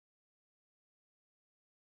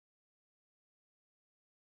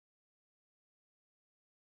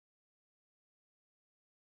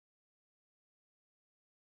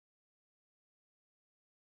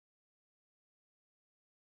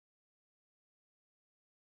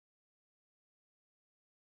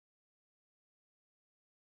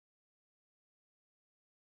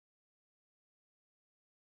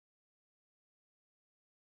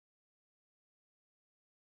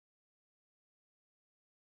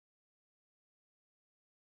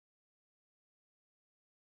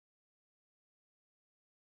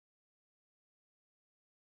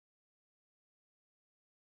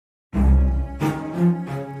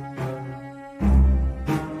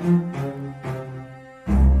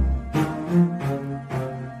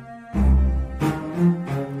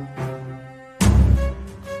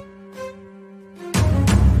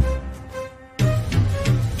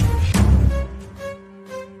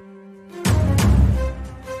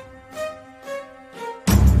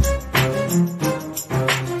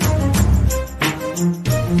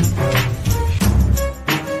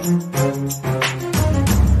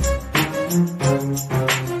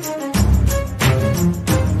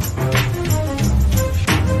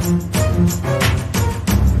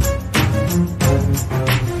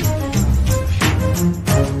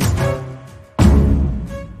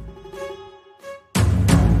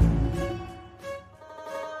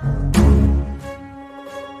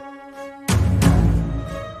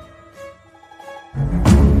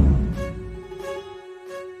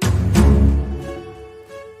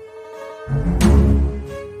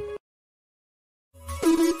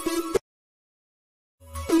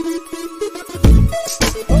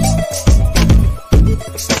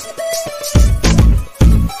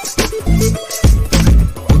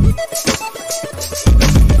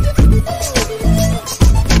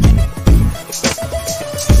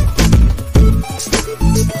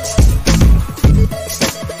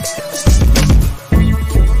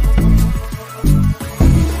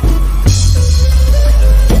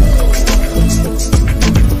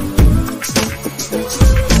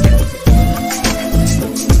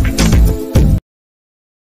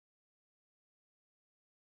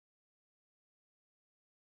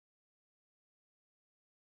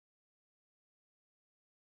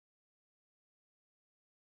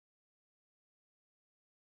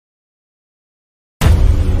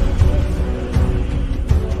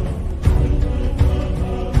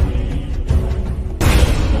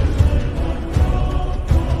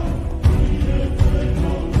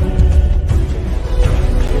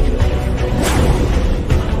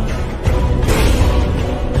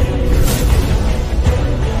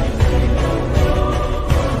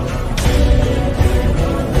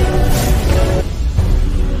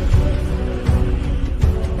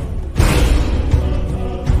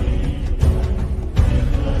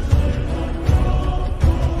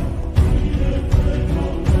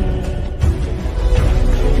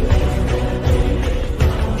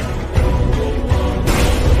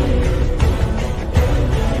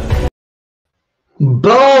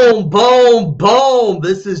Boom, boom, boom.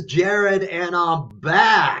 This is Jared and I'm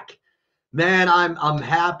back. Man, I'm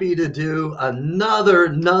happy to do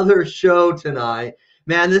another show tonight.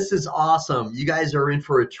 Man, this is awesome. You guys are in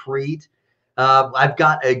for a treat. I've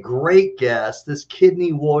got a great guest. This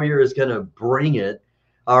kidney warrior is going to bring it.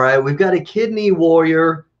 All right, we've got a kidney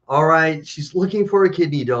warrior. All right, she's looking for a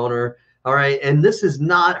kidney donor. All right, and this is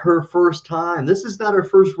not her first time. This is not her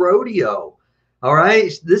first rodeo. All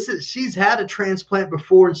right, she's had a transplant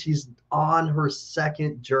before, and she's on her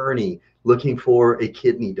second journey looking for a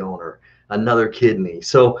kidney donor, another kidney.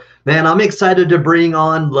 So, man, I'm excited to bring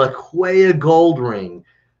on LaQuayia Goldring.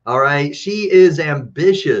 All right, she is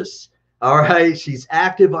ambitious. All right, she's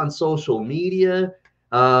active on social media.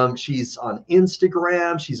 She's on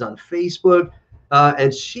Instagram. She's on Facebook,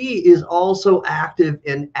 and she is also active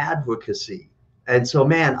in advocacy. And so,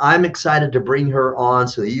 man, I'm excited to bring her on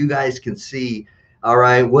so that you guys can see, all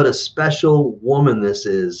right, what a special woman this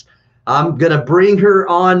is. I'm going to bring her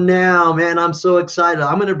on now, man. I'm so excited.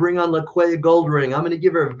 I'm going to bring on LaQuayia Goldring. I'm going to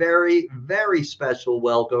give her a very, very special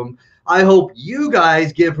welcome. I hope you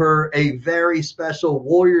guys give her a very special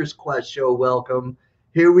Warriors Quest show welcome.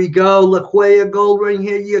 Here we go, LaQuayia Goldring.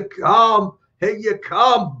 Here you come. Here you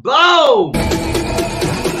come. Boom!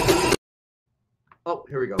 Oh,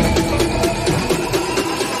 here we go.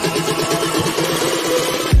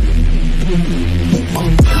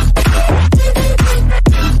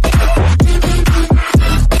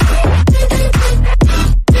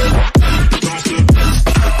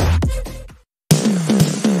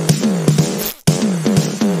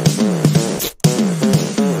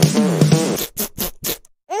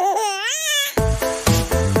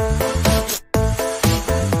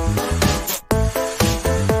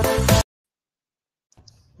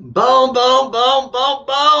 Boom, boom, boom, boom,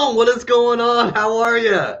 boom. What is going on? How are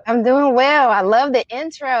you? I'm doing well. I love the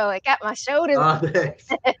intro. It got my shoulders. Oh, thanks.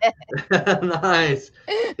 Nice.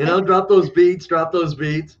 You know, drop those beats, drop those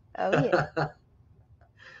beats. Oh, yeah.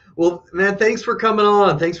 Well, man, thanks for coming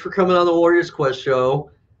on. Thanks for coming on the Warriors Quest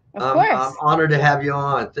show. Of course. I'm honored to have you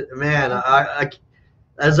on. Man, I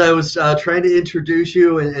as I was trying to introduce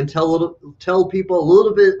you and tell people a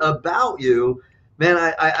little bit about you,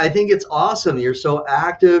 man, I think it's awesome. You're so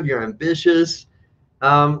active. You're ambitious.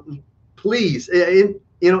 Please,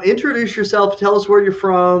 introduce yourself. Tell us where you're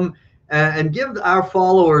from, and give our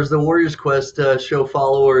followers, the Warriors Quest show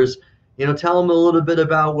followers, tell them a little bit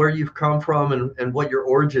about where you've come from and what your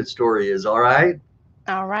origin story is. All right?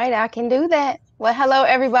 All right, I can do that. Well, hello,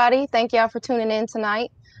 everybody. Thank y'all for tuning in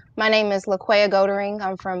tonight. My name is LaQuayia Goldring.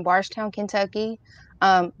 I'm from Bardstown, Kentucky,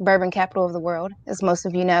 bourbon capital of the world, as most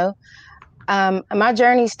of you know. My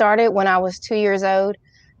journey started when I was 2 years old.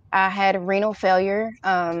 I had renal failure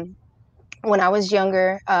when I was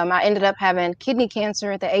younger. I ended up having kidney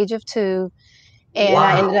cancer at the age of 2, and Wow.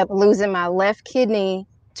 I ended up losing my left kidney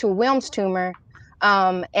to a Wilms tumor,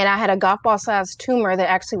 and I had a golf ball sized tumor that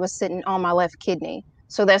actually was sitting on my left kidney.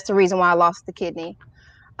 So that's the reason why I lost the kidney.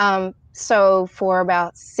 So for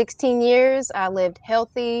about 16 years, I lived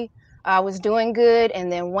healthy. I was doing good,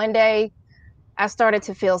 and then one day, I started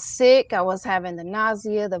to feel sick. I was having the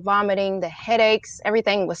nausea, the vomiting, the headaches.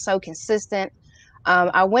 Everything was so consistent.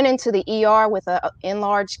 I went into the ER with an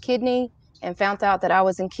enlarged kidney and found out that I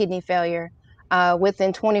was in kidney failure.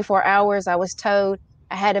 Within 24 hours, I was told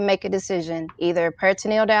I had to make a decision, either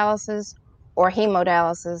peritoneal dialysis or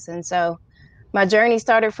hemodialysis. And so my journey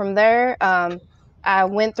started from there. I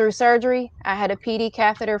went through surgery. I had a PD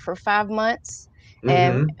catheter for 5 months.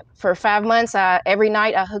 And for 5 months, every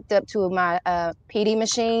night I hooked up to my PD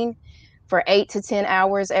machine for 8 to 10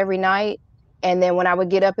 hours every night. And then when I would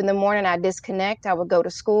get up in the morning, I'd disconnect. I would go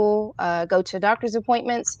to school, go to doctor's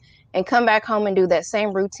appointments, and come back home and do that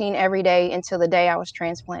same routine every day until the day I was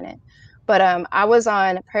transplanted. But I was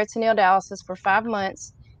on peritoneal dialysis for 5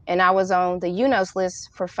 months, and I was on the UNOS list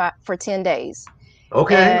for 10 days.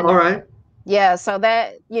 Okay, all right. Yeah, so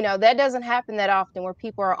that, that doesn't happen that often where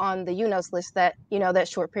people are on the UNOS list that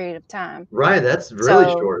short period of time. Right, that's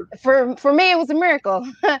really short. For me, it was a miracle.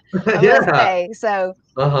 I must say. So,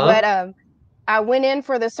 but I went in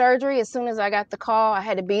for the surgery. As soon as I got the call, I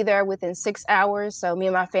had to be there within 6 hours. So me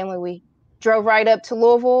and my family, we drove right up to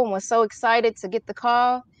Louisville and was so excited to get the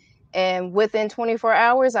call. And within 24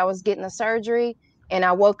 hours, I was getting the surgery, and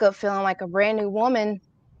I woke up feeling like a brand new woman,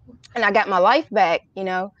 and I got my life back,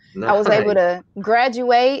 Nice. I was able to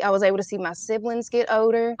graduate. I was able to see my siblings get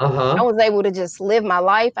older. I was able to just live my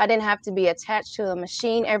life. I didn't have to be attached to a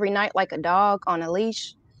machine every night like a dog on a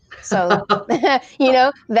leash. So, that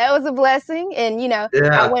was a blessing. And,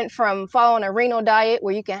 I went from following a renal diet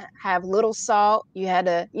where you can have little salt. You had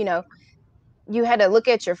to, you had to look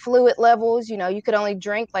at your fluid levels. You could only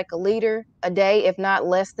drink like a liter a day, if not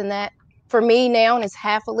less than that. For me now, it's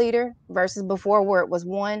half a liter versus before where it was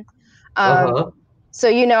one. Um, Uh-huh. so,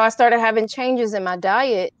 I started having changes in my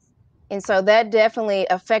diet. And so that definitely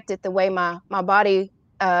affected the way my body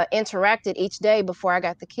interacted each day before I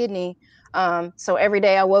got the kidney. So every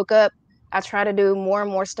day I woke up, I try to do more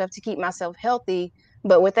and more stuff to keep myself healthy.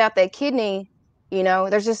 But without that kidney,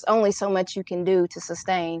 there's just only so much you can do to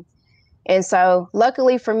sustain. And so,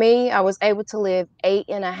 luckily for me, I was able to live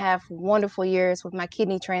 8.5 wonderful years with my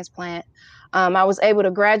kidney transplant. I was able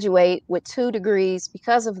to graduate with 2 degrees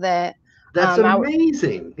because of that. That's I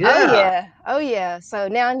amazing. Oh Yeah. yeah. Oh yeah. So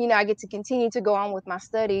now, I get to continue to go on with my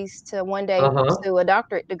studies to one day Uh-huh. pursue a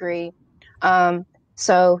doctorate degree. Um,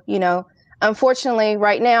 so, unfortunately,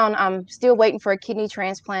 right now I'm still waiting for a kidney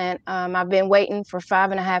transplant. I've been waiting for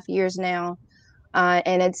 5.5 years now,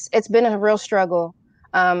 and it's been a real struggle.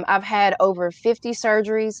 I've had over 50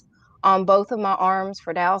 surgeries on both of my arms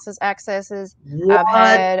for dialysis accesses. I've What?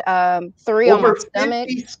 had 3 on my Over stomach.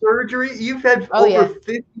 50 surgeries? You've had Oh over yeah.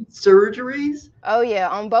 50 surgeries? Oh yeah,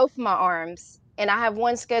 on both my arms. And I have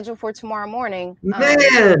one scheduled for tomorrow morning.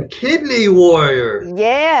 Man, kidney warrior.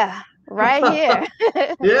 Yeah, right here.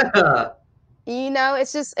 Yeah.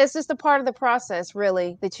 It's just a part of the process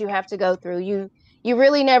really that you have to go through. You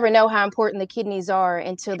really never know how important the kidneys are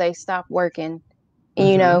until they stop working.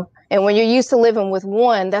 Mm-hmm. And when you're used to living with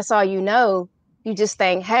one, that's all you know. You just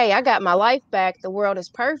think, hey, I got my life back. The world is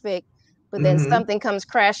perfect. But then Mm-hmm. something comes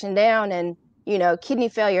crashing down and, kidney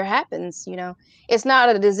failure happens. It's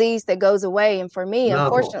not a disease that goes away. And for me, No.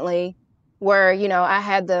 unfortunately, where, I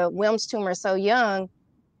had the Wilms tumor so young,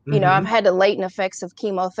 I've Mm-hmm. had the latent effects of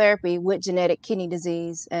chemotherapy with genetic kidney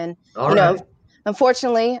disease. And, All you know, right.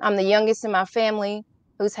 unfortunately, I'm the youngest in my family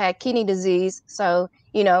who's had kidney disease. So,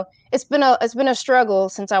 it's been a struggle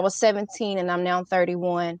since I was 17 and I'm now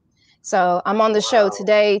 31. So I'm on the show Wow.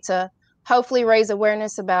 today to hopefully raise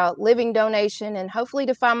awareness about living donation and hopefully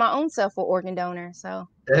to find my own self an organ donor. So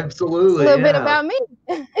it's a Absolutely. little bit Yeah. about me.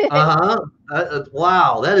 Uh-huh.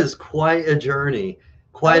 Wow, that is quite a journey.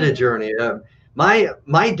 Oh Quite a yeah. journey.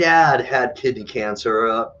 My dad had kidney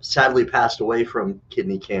cancer. Sadly, passed away from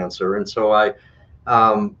kidney cancer, and so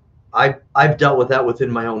um, I've dealt with that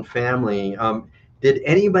within my own family. Did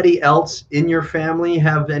anybody else in your family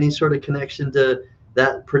have any sort of connection to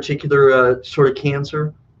that particular sort of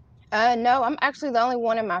cancer? No, I'm actually the only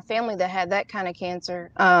one in my family that had that kind of cancer.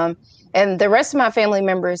 And the rest of my family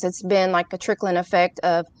members, it's been like a trickling effect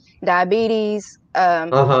of diabetes,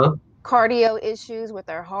 Uh-huh. cardio issues with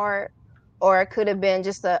their heart, or it could have been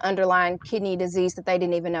just the underlying kidney disease that they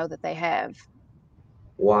didn't even know that they have.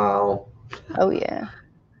 Wow. Oh yeah.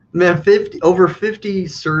 Man, 50 over 50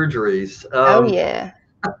 surgeries. Oh yeah.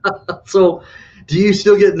 So do you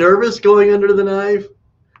still get nervous going under the knife?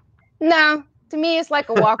 No, to me it's like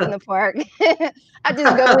a walk in the park. I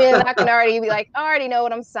just go in and I can already be like, I already know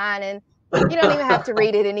what I'm signing. You don't even have to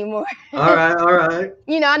read it anymore. All right, all right.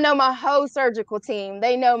 I know my whole surgical team.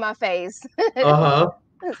 They know my face. Uh-huh.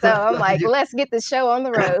 So I'm like, You, let's get the show on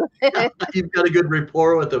the road. you've got a good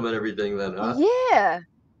rapport with them and everything then, huh? Yeah.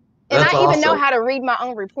 And That's I even know awesome. how to read my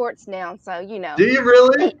own reports now. So, Do you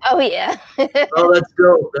really? oh, yeah. Oh, that's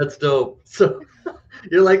dope. That's dope. So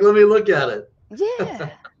you're like, let me look at it. Yeah.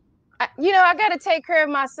 I got to take care of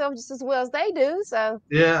myself just as well as they do. So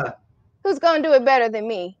Yeah. who's going to do it better than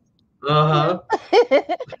me? You Uh-huh.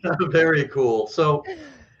 know? Very cool. So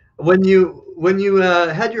when you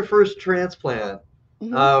had your first transplant,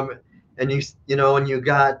 Hmm. um, and and you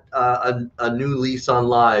got a new lease on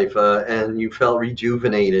life, and you felt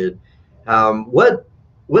rejuvenated,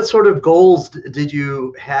 what sort of goals did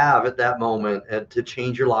you have at that moment to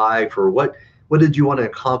change your life, or what did you want to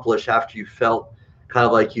accomplish after you felt kind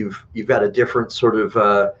of like you've got a different sort of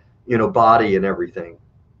body and everything?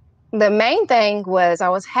 The main thing was I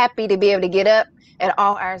was happy to be able to get up at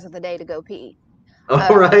all hours of the day to go pee. All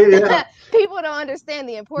Uh, right, yeah. People don't understand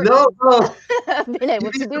the importance No, no. of being able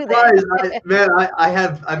You'd be to do that.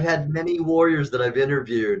 surprised. I've had many warriors that I've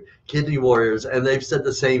interviewed, kidney warriors, and they've said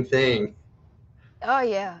the same thing. Oh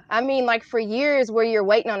yeah. I mean, like for years where you're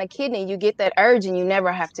waiting on a kidney, you get that urge and you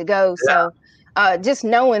never have to go. Yeah, So just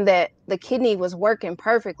knowing that the kidney was working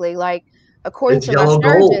perfectly, like according it's to my yellow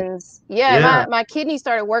gold. surgeons, yeah, Yeah. my kidney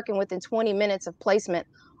started working within 20 minutes of placement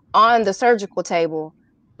on the surgical table.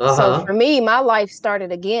 So Uh-huh. for me, my life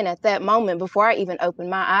started again at that moment before I even opened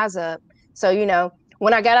my eyes up. So,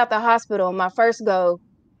 when I got out the hospital, my first goal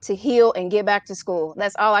to heal and get back to school.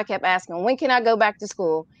 That's all I kept asking. When can I go back to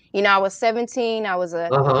school? I was 17.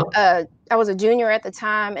 Uh-huh. I was a junior at the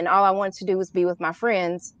time, and all I wanted to do was be with my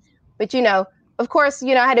friends. But of course, I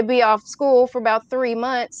had to be off school for about 3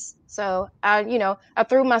 months. So I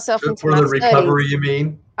threw myself into For my the studies. recovery, you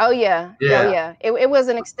mean? Oh yeah. Oh Yeah. yeah. It was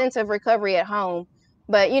an extensive recovery at home.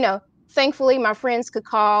 But, thankfully my friends could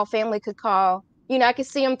call, family could call. I could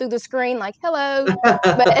see them through the screen like, hello.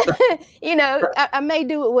 But, I may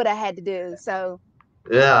do what I had to do. So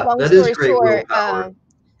Yeah, long that is story great short, willpower.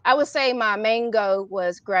 I would say my main goal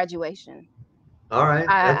was graduation. All right.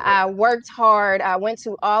 I worked hard. I went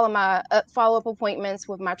to all of my follow-up appointments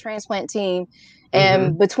with my transplant team. And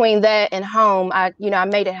Mm-hmm. between that and home, I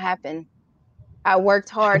made it happen. I worked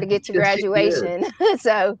hard to get to Yes, you did. graduation.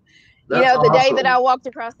 So, That's the day that awesome. I walked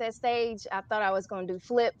across that stage, I thought I was going to do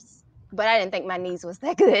flips, but I didn't think my knees was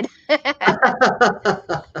that good.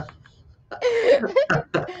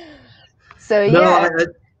 So, No, yeah.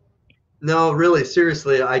 no, really,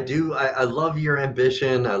 seriously, I do. I love your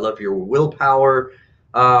ambition. I love your willpower.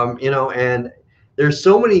 And there's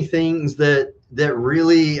so many things that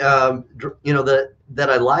really, that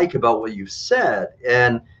I like about what you've said.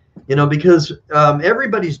 And because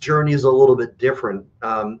everybody's journey is a little bit different.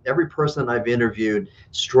 Every person I've interviewed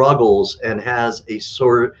struggles and has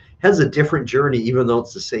a different journey, even though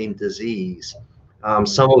it's the same disease.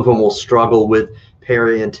 Some of them will struggle with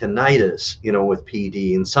peritonitis, with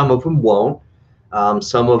PD, and some of them won't.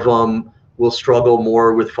 Some of them will struggle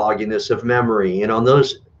more with fogginess of memory, and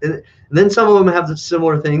those. And then some of them have the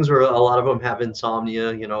similar things, or a lot of them have insomnia,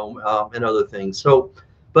 and other things. So,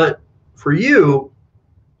 but for you,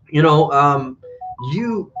 you know,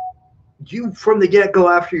 you from the get go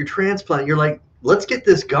after your transplant, you're like, let's get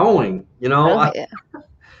this going. Oh, yeah.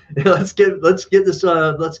 Let's get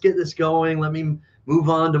this going. Let me move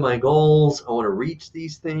on to my goals. I want to reach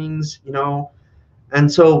these things.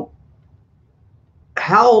 And so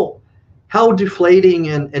how how deflating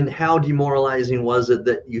and how demoralizing was it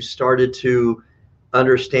that you started to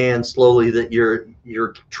understand slowly that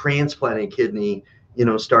your transplanted kidney,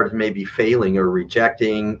 started maybe failing or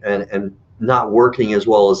rejecting and not working as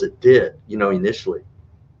well as it did, initially?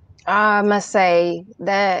 I must say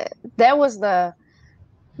that was the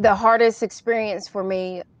hardest experience for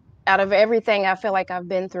me out of everything I feel like I've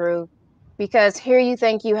been through, because here you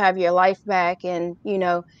think you have your life back, and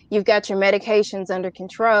you've got your medications under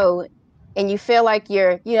control, and you feel like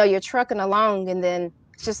you're trucking along, and then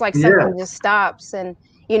it's just like Yeah. something just stops. And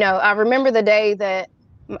I remember the day that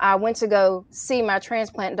I went to go see my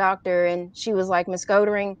transplant doctor, and she was like, Miss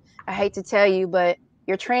Goldring, I hate to tell you, but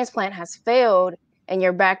your transplant has failed and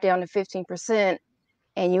you're back down to 15%,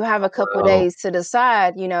 and you have a couple of Wow. days to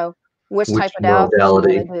decide, which type Which of dialysis you want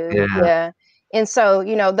modality? to do. Yeah. Yeah. And so,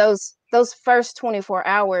 those first 24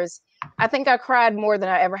 hours, I think I cried more than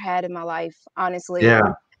I ever had in my life, honestly.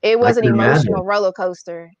 Yeah. It I was an can imagine. emotional roller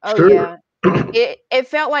coaster. Oh Sure. yeah. It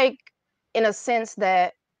felt like, in a sense,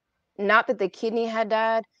 that not that the kidney had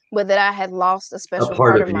died, but that I had lost a A special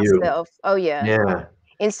part part of of you. myself. Oh yeah. Yeah.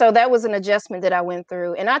 And so that was an adjustment that I went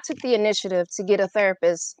through. And I took the initiative to get a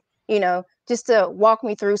therapist, just to walk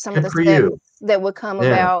me through some of Good the for steps you. that would come Yeah.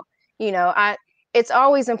 about. I it's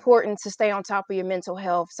always important to stay on top of your mental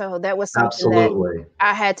health. So that was something that Absolutely.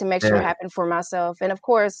 I had to make sure Yeah. happened for myself. And of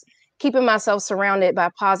course, keeping myself surrounded by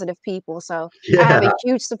positive people. So I have a Yeah.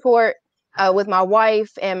 huge support with my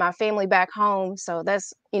wife and my family back home. So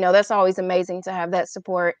that's always amazing to have that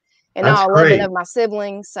support, and That's all 11 great. of my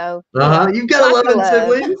siblings. So, You've got lots of 11 love.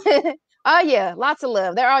 siblings? Oh yeah, lots of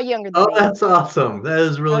love. They're all younger than Oh, me. that's awesome. That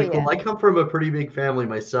is Oh really cool. yeah. I come from a pretty big family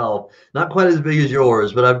myself. Not quite as big as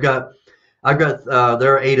yours, but I've got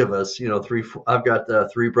there are eight of us, I've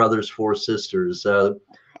got three brothers, four sisters.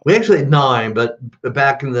 We actually had nine, but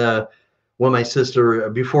back when my sister,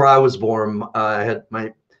 before I was born, I had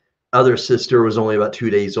my other sister was only about 2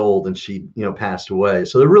 days old and she, passed away.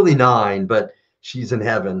 So they're really nine, but she's in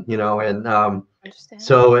heaven, and Understand.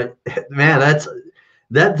 so man,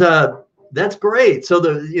 that that's great. So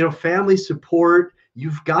the family support,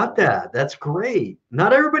 you've got that. That's great.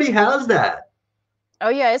 Not everybody has that. Oh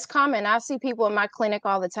yeah, it's common. I see people in my clinic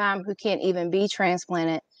all the time who can't even be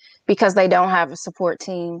transplanted because they don't have a support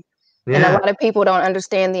team. And a Yeah. lot of people don't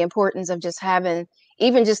understand the importance of just having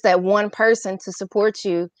even just that one person to support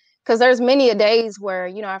you. Because there's many a days where,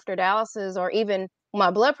 after dialysis, or even when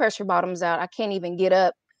my blood pressure bottoms out, I can't even get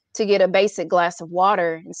up to get a basic glass of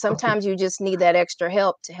water. And sometimes you just need that extra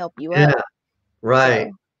help to help you up. Yeah.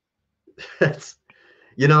 Right. So That's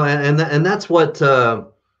and that's what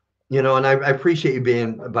and I appreciate you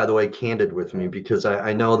being, by the way, candid with me, because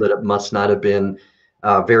I know that it must not have been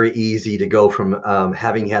very easy to go from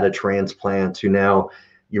having had a transplant to now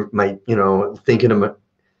you might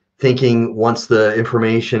thinking once the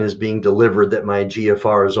information is being delivered that my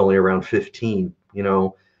GFR is only around 15.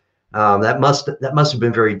 That must have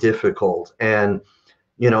been very difficult. And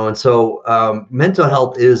and so mental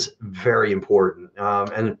health is very important.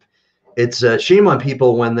 And it's a shame on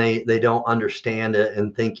people when they don't understand it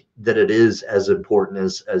and think that it is as important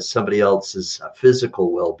as somebody else's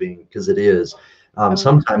physical well-being, because it is. Oh yeah.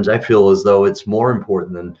 Sometimes I feel as though it's more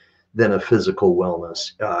important than a physical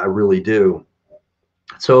wellness. I really do.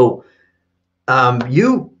 So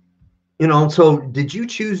so did you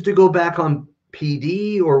choose to go back on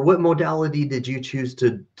PD, or what modality did you choose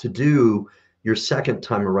to do your second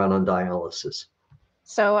time around on dialysis?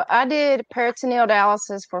 So I did peritoneal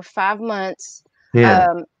dialysis for 5 months, Yeah.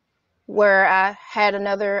 um, where I had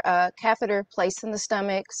another catheter placed in the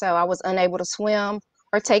stomach, so I was unable to swim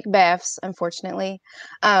or take baths, unfortunately.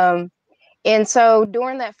 Um, and so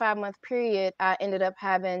during that 5 month period, I ended up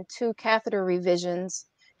having two catheter revisions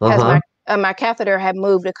because Uh-huh. my catheter had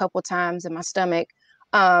moved a couple times in my stomach.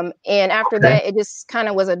 And after Okay. that, it just kind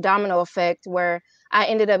of was a domino effect where I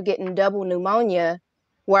ended up getting double pneumonia,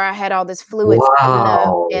 where I had all this fluid building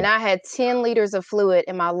up, and Wow. I had 10 liters of fluid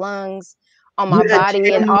in my lungs, on my You had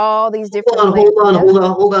body, in 10. all these Hold different on, hold places. on, Yeah, hold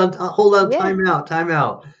on, hold on, hold on. yeah, Time out, time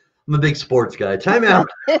out. I'm a big sports guy. Time out.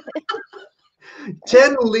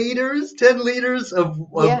 10 liters of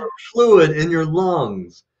yeah, fluid in your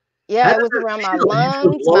lungs. How yeah. It does was it around my feel? You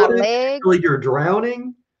feel lungs, my bloated? Feel like legs. you're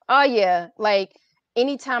drowning? Oh yeah, like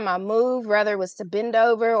anytime I move, whether it was to bend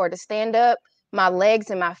over or to stand up, my legs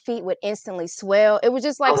and my feet would instantly swell. It was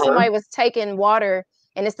just like Uh-huh. somebody was taking water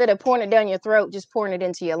and instead of pouring it down your throat, just pouring it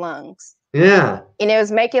into your lungs. Yeah. And it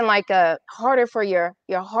was making like a harder for your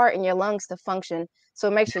heart and your lungs to function. So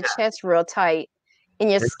it makes your chest real tight. And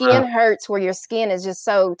your Uh, skin hurts where your skin is just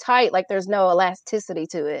so tight, like there's no elasticity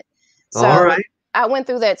to it. all So right. I went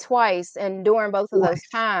through that twice, and during both of those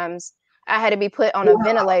times, I had to be put on a Wow.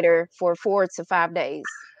 ventilator for 4 to 5 days.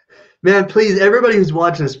 Man, please, everybody who's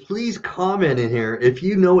watching this, please comment in here if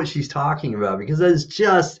you know what she's talking about, because that is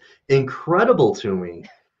just incredible to me.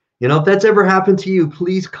 If that's ever happened to you,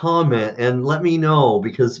 please comment and let me know,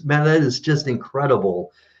 because man, that is just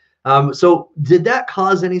incredible. So did that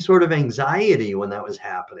cause any sort of anxiety when that was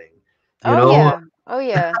happening? You Oh know, yeah. Oh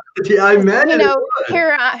yeah. yeah, I 'Cause, imagine it would.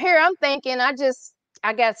 here I'm thinking I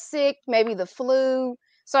got sick, maybe the flu.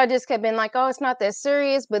 So I just kept being like, oh, it's not that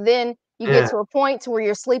serious. But then you get Yeah. to a point to where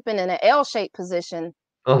you're sleeping in an L-shaped position,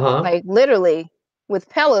 Uh-huh. like literally with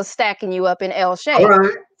pillows stacking you up in L All shape.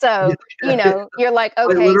 right. So, Yeah. you're like, Quite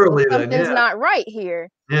okay, so literally then, something's yeah. not right here.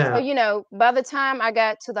 So, Yeah. by the time I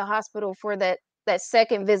got to the hospital for that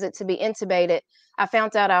second visit to be intubated, I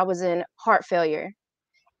found out I was in heart failure.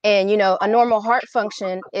 And a normal heart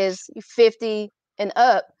function is 50 and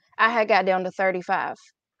up. I had got down to 35.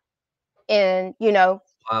 And for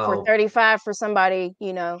Wow. 35, for somebody,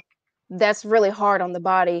 that's really hard on the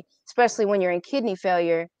body, especially when you're in kidney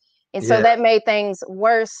failure. And so Yeah. that made things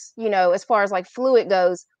worse, as far as like fluid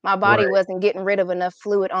goes. My body Right. wasn't getting rid of enough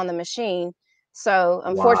fluid on the machine. So Wow.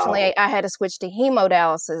 unfortunately, I had to switch to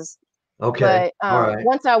hemodialysis. Okay. But All right.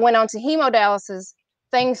 once I went on to hemodialysis,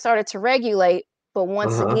 things started to regulate. But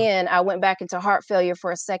once Uh-huh. again, I went back into heart failure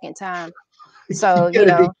for a second time. You So,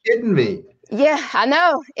 gotta be kidding me. yeah, I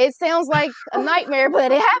know. It sounds like a nightmare,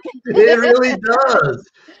 but it It happened. really does.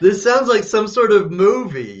 This sounds like some sort of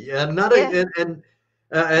movie, and not Yeah.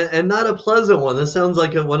 a and not a pleasant one. This sounds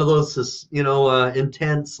like one of those,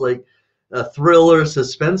 intense, like thriller, No,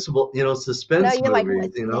 suspense you're like,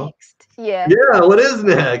 movies. what's next? Yeah. Yeah. What is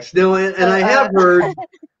next? And So,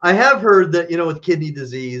 I have heard that with kidney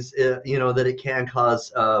disease, that it can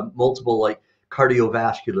cause multiple like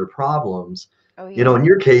cardiovascular problems. oh yeah. In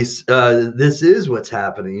your case, this is what's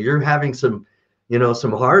happening. You're having some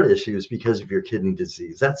heart issues because of your kidney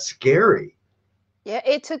disease. That's scary. Yeah,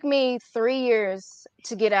 it took me 3 years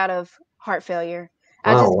to get out of heart failure.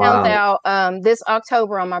 I Oh, just found wow. out this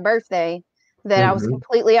October on my birthday that I was Hmm.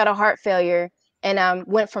 completely out of heart failure, and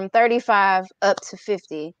went from 35 up to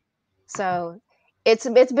 50. So it's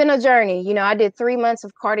been a journey. I did 3 months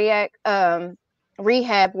of cardiac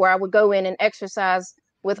rehab where I would go in and exercise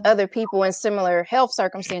with other people in similar health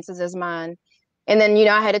circumstances as mine. And then,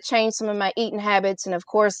 I had to change some of my eating habits and, of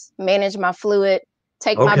course, manage my fluid,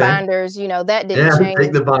 take my Okay. binders, that didn't Yeah, take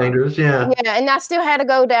change. the binders. Yeah. Yeah. And I still had to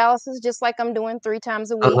go dialysis just like I'm doing 3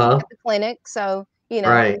 times a week Uh-huh. at the clinic. So,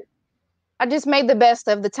 Right. I just made the best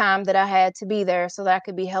of the time that I had to be there so that I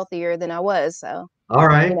could be healthier than I was. So, All you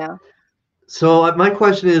right. know, So my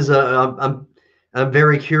question is, I'm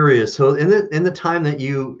very curious. So in the time that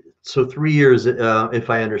so 3 years, if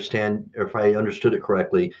I understood it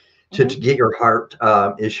correctly, to mhm. to get your heart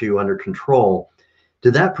issue under control,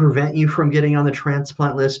 did that prevent you from getting on the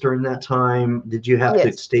transplant list during that time? Did you have to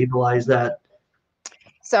Yes. stabilize that?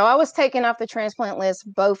 So I was taken off the transplant list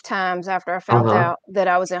both times after I found Uh-huh. out that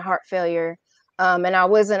I was in heart failure. And I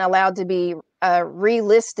wasn't allowed to be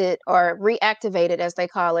relisted or reactivated, as they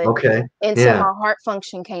call it, Okay. until Yeah. my heart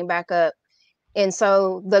function came back up. And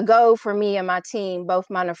so the goal for me and my team, both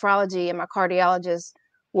my nephrology and my cardiologist,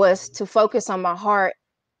 was to focus on my heart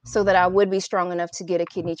so that I would be strong enough to get a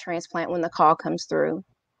kidney transplant when the call comes through.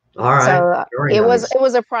 All right. So Very it was nice. it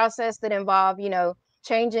was a process that involved,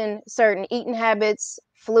 changing certain eating habits,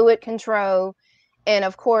 fluid control, and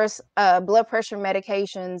of course, blood pressure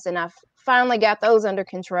medications. And I finally got those under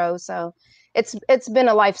control. So it's been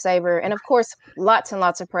a lifesaver, and of course, lots and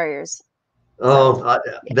lots of prayers. So Oh,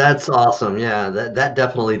 that's awesome. Yeah, that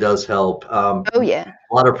definitely does help. oh yeah.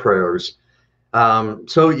 A lot of prayers. So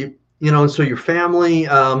so your family,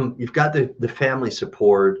 you've got the family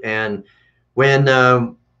support, and when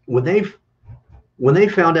when they when they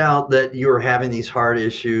found out that you were having these heart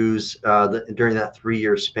issues during that 3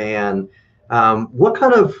 year span, what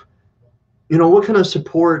kind of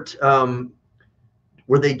support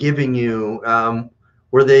were they giving you?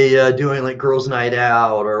 Were they doing like girls' night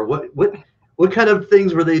out, or what kind of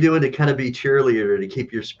things were they doing to kind of be cheerleader to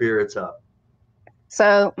keep your spirits up?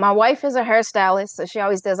 So my wife is a hairstylist, so she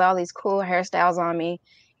always does all these cool hairstyles on me,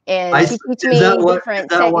 and I she s- teach is that me what is different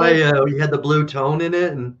that why techniques. you had the blue tone in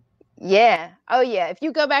it? And Yeah. Oh yeah. If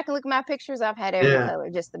you go back and look at my pictures, I've had every yeah, color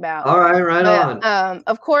just about. all right, right But on.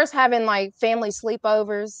 of course, having like family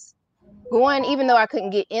sleepovers, going even though I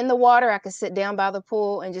couldn't get in the water, I could sit down by the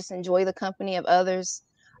pool and just enjoy the company of others.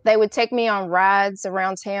 They would take me on rides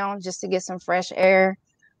around town just to get some fresh air.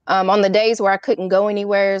 On the days where I couldn't go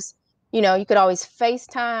anywheres, you could always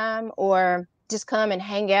FaceTime or just come and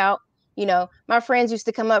hang out. My friends used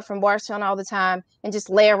to come up from Bardstown all the time and just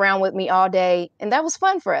lay around with me all day, and that was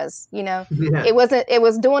fun for us. Yeah. It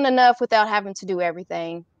was doing enough without having to do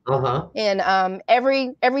everything. Uh-huh. And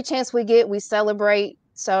every chance we get, we celebrate.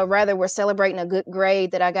 So rather we're celebrating a good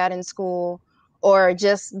grade that I got in school or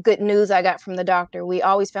just good news I got from the doctor, we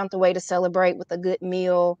always found a way to celebrate with a good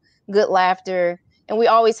meal, good laughter. And we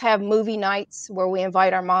always have movie nights where we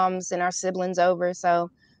invite our moms and our siblings over. So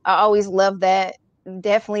I always love that.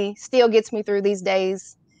 Definitely still gets me through these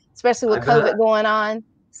days, especially I with bet. COVID going on.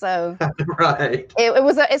 So Right.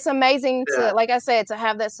 it's amazing Yeah. to, like I said, to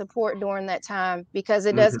have that support during that time, because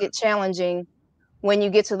it does Mhm. get challenging when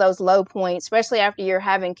you get to those low points, especially after you're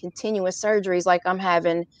having continuous surgeries like I'm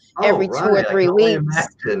having Oh, every two or right. I can three only weeks.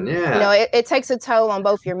 imagine. Yeah. It takes a toll on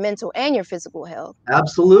both your mental and your physical health.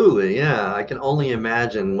 Absolutely. Yeah. I can only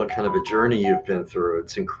imagine what kind of a journey you've been through.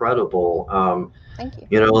 It's incredible. Thank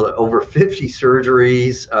you. Over 50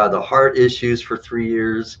 surgeries, the heart issues for 3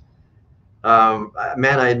 years.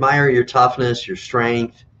 Man, I admire your toughness, your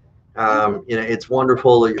strength. Thank you. It's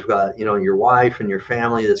wonderful that you've got, your wife and your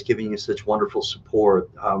family that's giving you such wonderful support.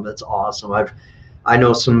 That's awesome. I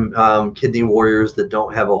know some kidney warriors that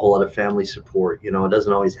don't have a whole lot of family support. It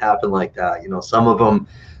doesn't always happen like that.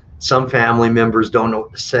 Some family members don't know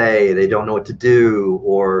what to say. They don't know what to do,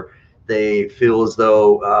 or they feel as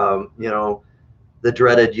though, the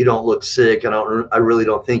dreaded "you don't look sick." I really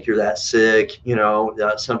don't think you're that sick.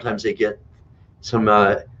 Sometimes they get some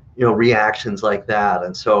reactions like that,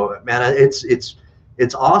 and so man,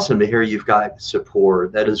 it's awesome to hear you've got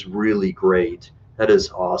support. That is really great. That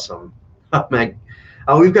is awesome. Man,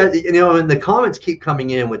 we've got and the comments keep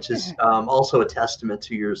coming in, which is also a testament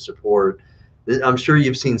to your support. I'm sure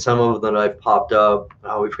you've seen some of them that I've popped up.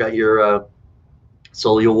 We've got your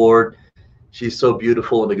Sully Award. She's so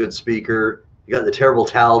beautiful and a good speaker. You got the terrible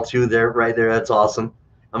towel too there, right there. That's awesome.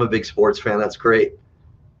 I'm a big sports fan. That's great.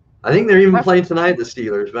 I think they're even My, playing tonight, the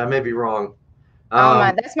Steelers, but I may be wrong. oh my,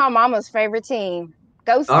 Um, that's my mama's favorite team.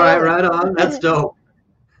 Go all right, Steelers. right on. That's dope.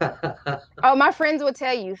 Oh, my friends will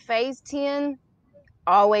tell you, phase 10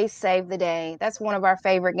 always save the day. That's one of our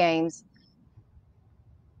favorite games.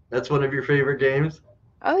 That's one of your favorite games.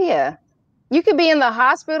 Oh yeah. You could be in the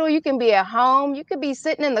hospital, you can be at home, you could be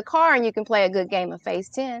sitting in the car and you can play a good game of phase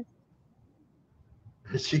 10.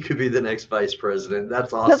 She could be the next vice president.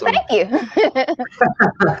 That's No, awesome. thank you.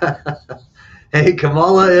 Hey,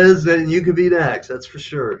 Kamala is, and you could be next. That's for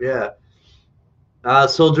sure. Yeah.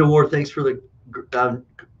 Soldier War, thanks for the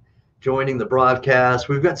joining the broadcast.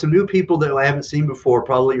 We've got some new people that I haven't seen before,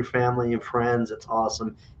 probably your family and friends. That's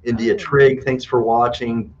awesome. India Oh, Trigg, thanks for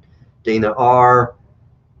watching. Dana R.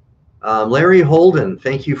 Larry Holden,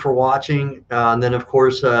 thank you for watching. And then, of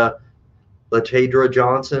course, Latadra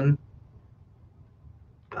Johnson,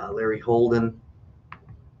 Larry Holden.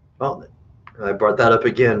 Oh, I brought that up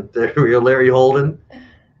again. There we go, Larry Holden.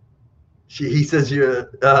 He says you're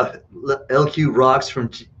LQ rocks from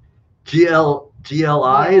GLI. Is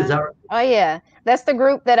yeah. that right? Oh, yeah. That's the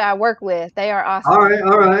group that I work with. They are All awesome. right,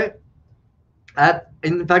 all right.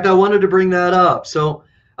 In fact, I wanted to bring that up. So,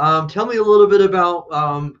 tell me a little bit about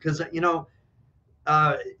because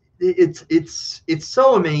uh, it's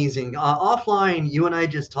so amazing. Offline, you and I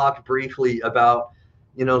just talked briefly about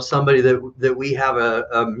somebody that we have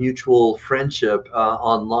a mutual friendship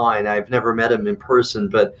online. I've never met him in person,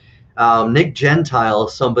 but Nick Gentile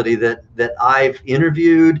is somebody that I've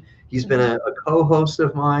interviewed. He's been Mhm. a co-host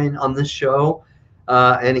of mine on this show.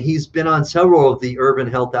 And he's been on several of the urban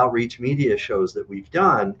health outreach media shows that we've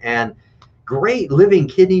done. And great living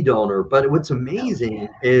kidney donor. But what's Oh amazing yeah.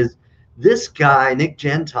 is this guy, Nick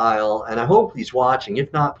Gentile, and I hope he's watching.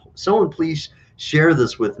 If not, someone please share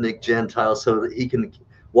this with Nick Gentile so that he can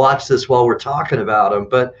watch this while we're talking about him.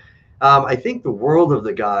 But I think the world of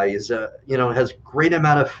the guy is, has great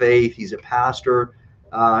amount of faith. He's a pastor,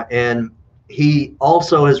 and he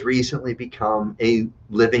also has recently become a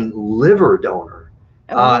living liver donor.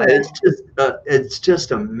 Oh. It's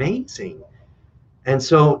just amazing. And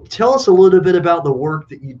so, tell us a little bit about the work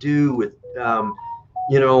that you do with,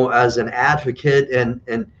 as an advocate,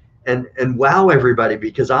 and wow everybody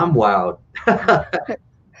because I'm wowed.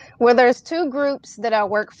 Well, there's two groups that I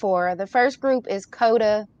work for. The first group is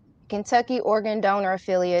CODA, Kentucky Organ Donor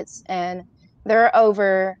Affiliates, and they're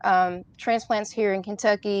over transplants here in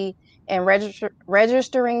Kentucky and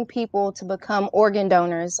registering people to become organ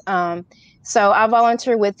donors. So I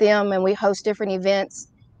volunteer with them, and we host different events,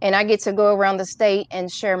 and I get to go around the state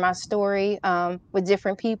and share my story with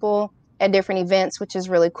different people at different events, which is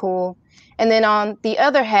really cool. And then on the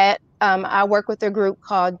other hat, I work with a group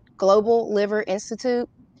called Global Liver Institute,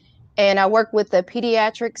 and I work with the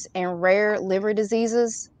pediatrics and rare liver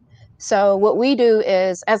diseases. So what we do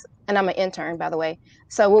is, and I'm an intern, by the way.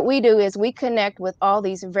 So what we do is we connect with all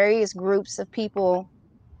these various groups of people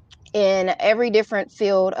in every different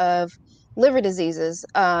field of liver diseases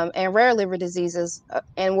and rare liver diseases,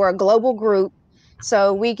 and we're a global group.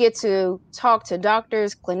 So we get to talk to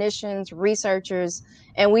doctors, clinicians, researchers,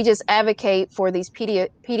 and we just advocate for these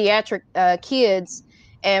pediatric kids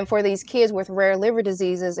and for these kids with rare liver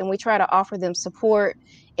diseases. And we try to offer them support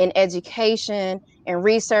in education and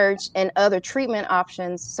research and other treatment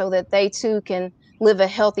options so that they too can live a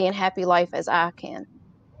healthy and happy life as I can.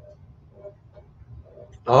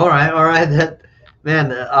 All right, all right. That man,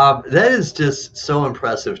 that is just so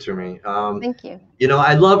impressive to me. Thank you.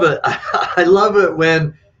 I love it. I love it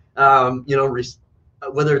when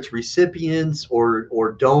whether it's recipients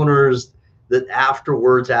or donors that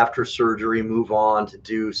afterwards, after surgery, move on to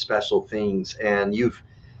do special things, and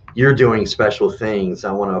you're doing special things.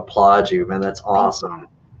 I want to applaud you, man. That's Thank you. awesome.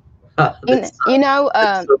 You, that's, you know,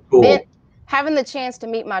 that's so been cool. having the chance to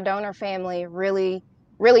meet my donor family really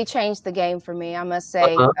changed the game for me, I must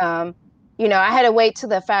say. Uh-huh. I had to wait to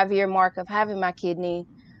the 5 year mark of having my kidney,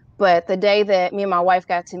 but the day that me and my wife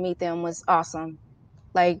got to meet them was awesome.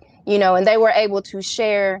 Like, and they were able to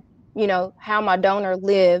share, how my donor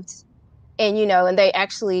lived, and they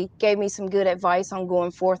actually gave me some good advice on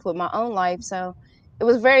going forth with my own life. So it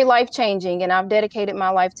was very life changing, and I've dedicated my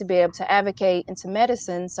life to be able to advocate into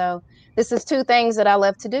medicine. So this is two things that I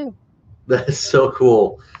love to do. That is so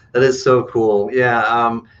cool. That is so cool.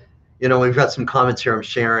 Yeah. We've got some comments here I'm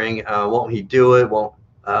sharing. Won't he do it? Won't.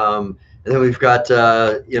 And then we've got,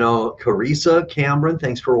 Carissa Cameron.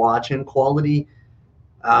 Thanks for watching. Quality.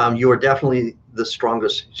 You are definitely the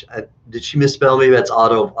strongest. Did she misspell? Maybe that's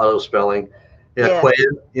auto spelling. Yeah, Yeah. Quay.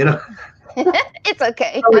 You know. It's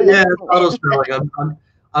okay. Oh I know yeah, what it's you auto meant. spelling.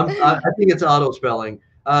 I think it's auto spelling.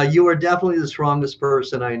 You are definitely the strongest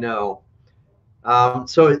person I know.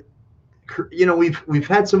 So we've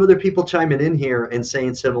had some other people chiming in here and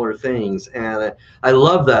saying similar things, and I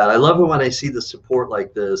love that. I love it when I see the support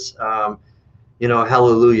like this.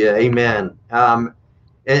 Hallelujah, amen.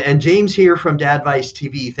 And James here from Dadvice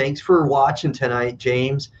TV. Thanks for watching tonight,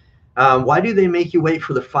 James. Why do they make you wait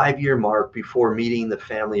for the 5 year mark before meeting the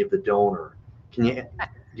family of the donor? Do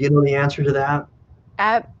you know the answer to that?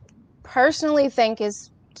 I personally think it's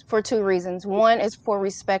for two reasons. One is for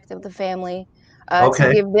respect of the family, to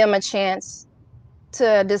Okay. give them a chance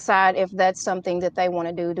to decide if that's something that they want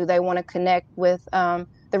to do. Do they want to connect with the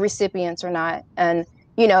recipients or not? And,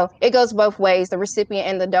 it goes both ways. The recipient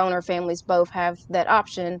and the donor families both have that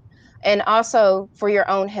option. And also for your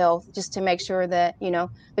own health, just to make sure that,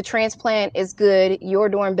 the transplant is good, you're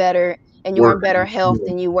doing better, and you're in Work. better health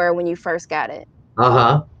than you were when you first got it.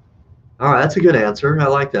 Uh-huh. All right, that's a good answer. I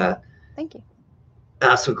like that. Thank you.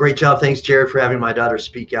 So great job. Thanks, Jared, for having my daughter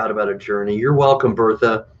speak out about her journey. You're welcome,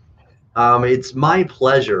 Bertha. It's my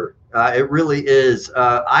pleasure. It really is.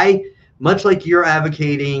 Much like you're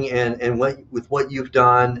advocating and with what you've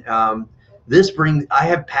done, I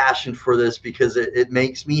have passion for this because it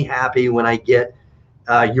makes me happy when I get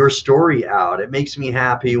your story out. It makes me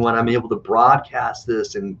happy when I'm able to broadcast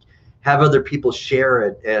this and have other people share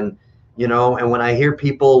it. And, and when I hear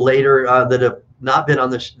people later that have not been on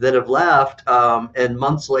that have left, and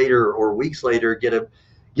months later or weeks later get a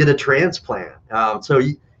transplant. So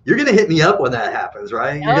you're going to hit me up when that happens,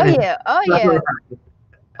 right? You're Oh going to yeah, oh yeah.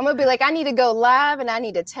 I'm gonna be like, I need to go live and I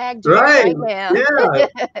need to tag Jared right. right now. Yeah.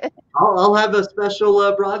 I'll have a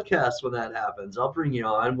special broadcast when that happens. I'll bring you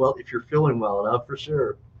on. Well, if you're feeling well enough, for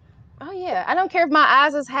sure. Oh yeah, I don't care if my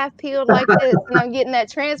eyes is half peeled like this and I'm getting that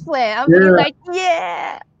transplant. I'll be Yeah. like,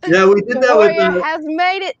 yeah, Yeah, we did the that with warrior has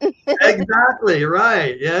made it. exactly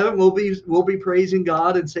right. Yeah, we'll be praising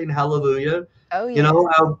God and saying hallelujah. Oh yes.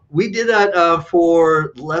 We did that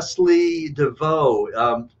for Leslie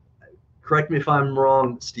DeVoe. Correct me if I'm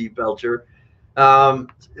wrong, Steve Belcher. Um,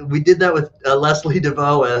 we did that with Leslie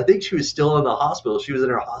DeVoe, and I think she was still in the hospital. She was in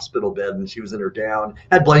her hospital bed, and she was in her gown.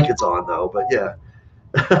 Had blankets on though, but yeah.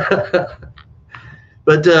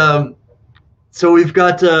 But so we've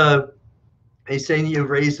got. He's saying you've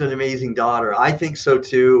raised an amazing daughter. I think so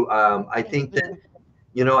too. I think that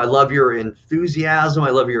I love your enthusiasm.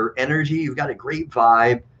 I love your energy. You've got a great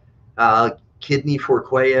vibe. Kidney for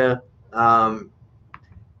LaQuayia.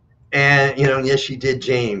 And yes, she did,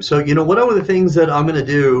 James. So one of the things that I'm going to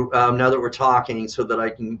do now that we're talking, so that I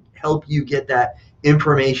can help you get that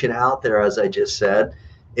information out there, as I just said,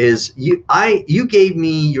 is you gave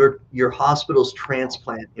me your hospital's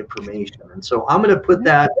transplant information, and so I'm going to put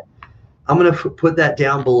that. I'm going to put that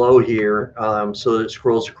down below here so that it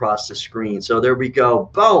scrolls across the screen. So there we go.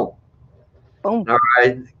 Boom. Boom. All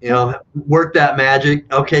right. Work that magic.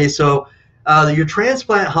 Okay. So your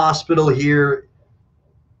transplant hospital here,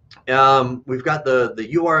 we've got the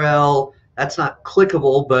URL. That's not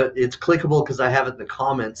clickable, but it's clickable because I have it in the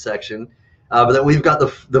comments section. But then we've got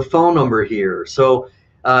the phone number here. So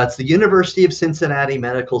it's the University of Cincinnati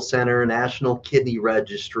Medical Center, National Kidney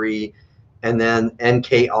Registry, and then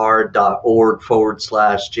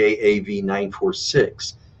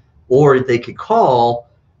nkr.org/JAV946. Or they could call,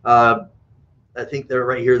 I think they're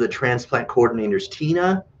right here, the transplant coordinators,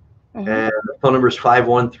 Tina, and the phone number is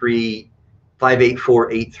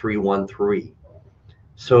 513-584-8313.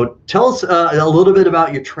 So tell us a little bit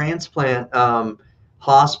about your transplant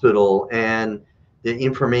hospital and the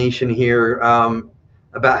information here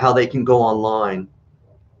about how they can go online.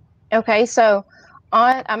 Okay, so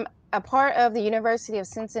I'm a part of the University of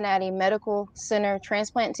Cincinnati Medical Center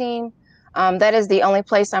transplant team. That is the only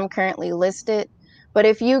place I'm currently listed. But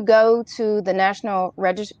if you go to the National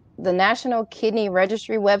Kidney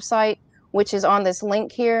Registry website, which is on this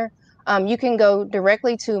link here, you can go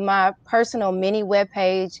directly to my personal mini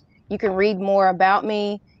webpage. You can read more about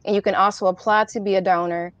me, and you can also apply to be a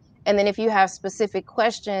donor. And then if you have specific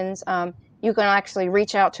questions, you can actually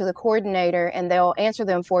reach out to the coordinator and they'll answer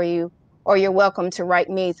them for you, or you're welcome to write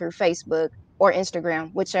me through Facebook or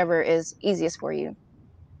Instagram, whichever is easiest for you.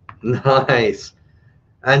 Nice.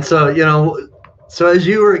 And so, so as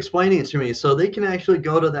you were explaining it to me, so they can actually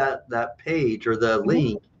go to that page or the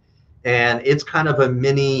link, and it's kind of a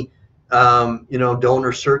mini,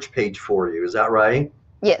 donor search page for you. Is that right?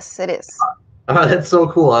 Yes, it is. That's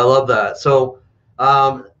so cool. I love that. So,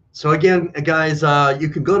 so again, guys, you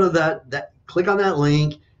can go to that click on that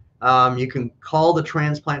link. You can call the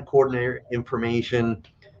transplant coordinator information,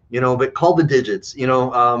 but call the digits,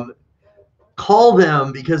 call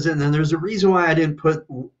them, because and then there's a reason why I didn't put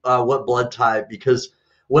what blood type, because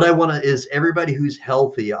what I want is everybody who's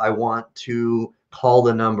healthy, I want to call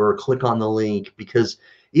the number, click on the link, because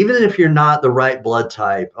even if you're not the right blood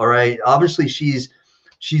type, all right, obviously she's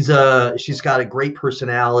got a great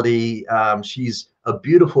personality. She's a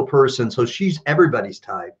beautiful person, so she's everybody's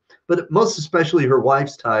type, but most especially her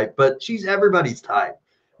wife's type, but she's everybody's type,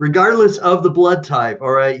 regardless of the blood type.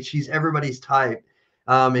 All right, she's everybody's type.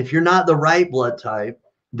 If you're not the right blood type,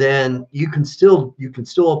 then you can still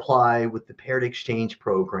apply with the paired exchange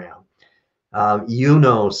program.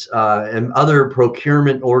 UNOS and other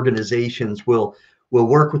procurement organizations will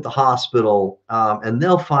work with the hospital, and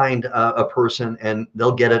they'll find a person and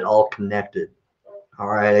they'll get it all connected. All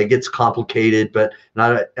right, it gets complicated, but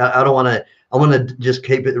I don't want to. I want to just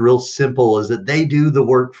keep it real simple. Is that they do the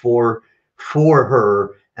work for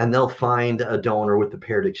her, and they'll find a donor with the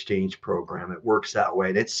paired exchange program. It works that way,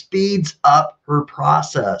 and it speeds up her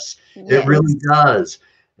process. Yes. It really does.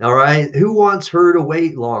 All right, who wants her to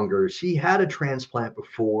wait longer? She had a transplant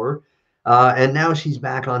before, and now she's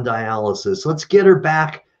back on dialysis. Let's get her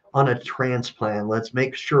back on a transplant. Let's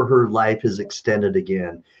make sure her life is extended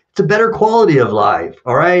again. It's a better quality of life.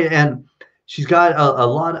 All right, and She's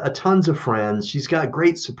got tons of friends. She's got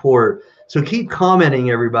great support. So keep commenting,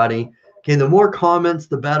 everybody. Okay, the more comments,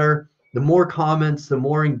 the better. The more comments, the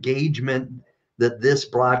more engagement that this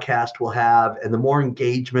broadcast will have, and the more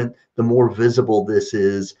engagement, the more visible this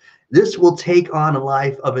is. This will take on a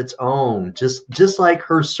life of its own, just like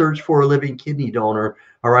her search for a living kidney donor.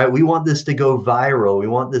 All right, we want this to go viral. We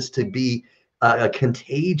want this to be a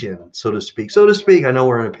contagion, so to speak. So to speak, I know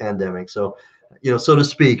we're in a pandemic, so so to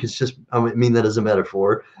speak. It's just, I mean that as a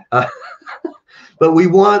metaphor. But we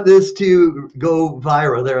want this to go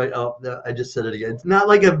viral. I just said it again. It's not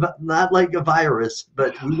like a virus,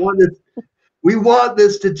 but we want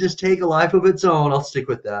this to just take a life of its own. I'll stick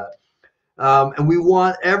with that. And we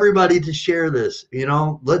want everybody to share this.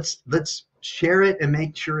 Let's share it and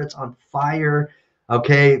make sure it's on fire.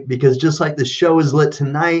 Okay, because just like the show is lit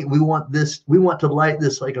tonight, we want to light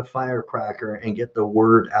this like a firecracker and get the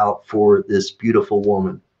word out for this beautiful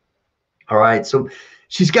woman. All right, so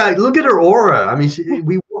look at her aura. I mean,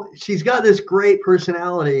 she's got this great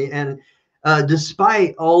personality, and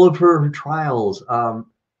despite all of her trials,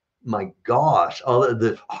 my gosh, all of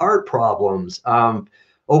the heart problems,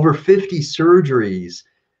 over 50 surgeries.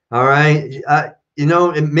 All right,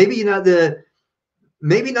 and maybe not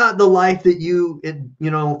the life that you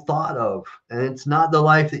thought of, and it's not the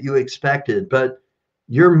life that you expected, but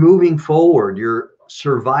you're moving forward, you're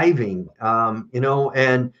surviving,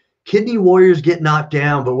 and kidney warriors get knocked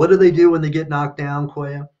down, but what do they do when they get knocked down,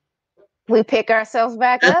 Quaya? We pick ourselves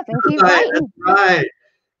back up and keep Right, fighting. that's right.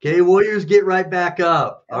 Okay, warriors get right back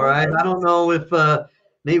up. All right, Okay. I don't know if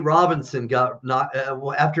Nate Robinson got knocked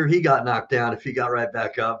after he got knocked down, if he got right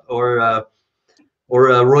back up, or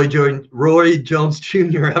Roy Jones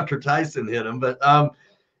Jr. after Tyson hit him. But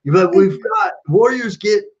we've got warriors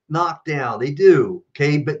get knocked down. They do.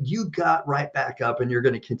 Okay, but you got right back up, and you're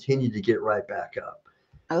going to continue to get right back up.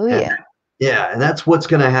 Oh And, yeah. yeah, and that's what's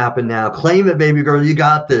going to happen now. Claim it, baby girl. You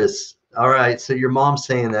got this. All right. So your mom's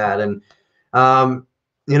saying that, and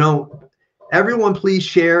everyone, please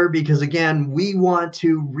share, because again, we want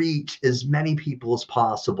to reach as many people as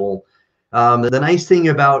possible. The nice thing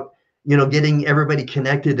about getting everybody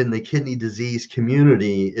connected in the kidney disease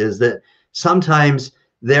community is that sometimes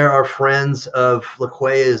there are friends of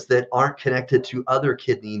LaQuayia's that aren't connected to other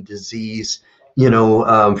kidney disease,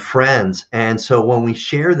 friends. And so when we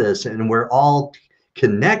share this and we're all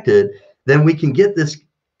connected, then we can get this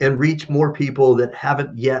and reach more people that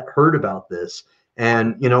haven't yet heard about this.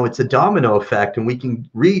 And, it's a domino effect, and we can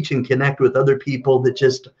reach and connect with other people that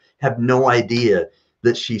just have no idea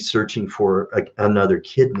that she's searching for another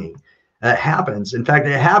kidney. It happens. In fact,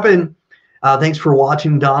 it happened. Thanks for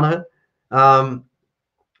watching, Donna.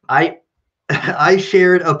 I I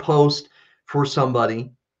shared a post for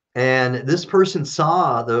somebody, and this person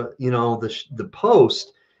saw the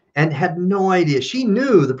post and had no idea. She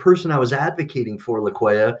knew the person I was advocating for,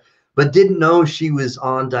 LaQuayia, but didn't know she was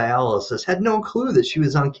on dialysis. Had no clue that she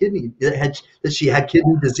was on that she had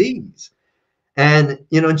kidney disease. And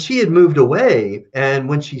and she had moved away, and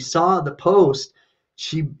when she saw the post,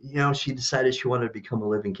 she decided she wanted to become a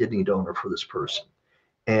living kidney donor for this person.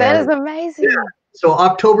 That is And amazing. yeah, so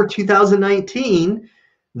October 2019,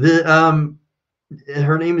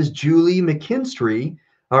 her name is Julie McKinstry.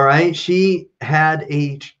 All right, she had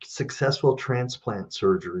a successful transplant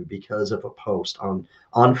surgery because of a post on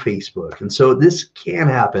Facebook, and so this can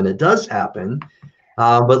happen. It does happen,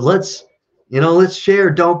 but let's share.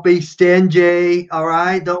 Don't be stingy. All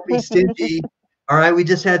right, don't be stingy. All right, we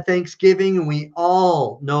just had Thanksgiving, and we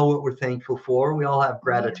all know what we're thankful for. We all have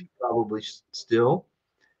gratitude, probably still.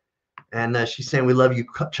 And she's saying, "We love you,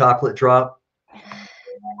 chocolate drop."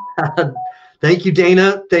 Thank you,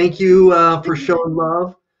 Dana. Thank you for showing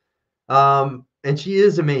love. And she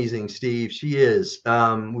is amazing, Steve. She is.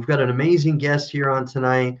 We've got an amazing guest here on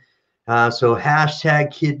tonight. So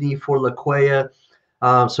hashtag kidney for LaQuayia.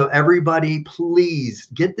 So everybody, please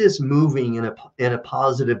get this moving in a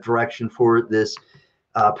positive direction for this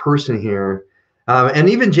person here. And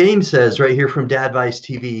even James says right here from Dadvice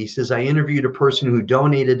TV, he says, I interviewed a person who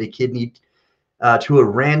donated a kidney to a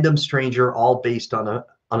random stranger, all based on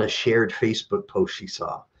a shared Facebook post she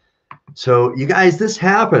saw. So you guys, this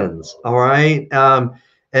happens, all right?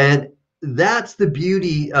 And that's the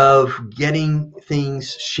beauty of getting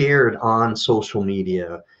things shared on social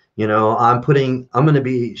media. I'm going to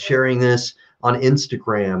be sharing this on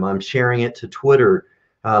Instagram. I'm sharing it to Twitter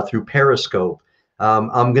through Periscope.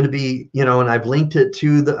 I'm going to be, and I've linked it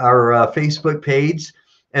to our Facebook page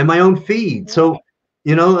and my own feed. So,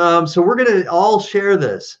 so we're going to all share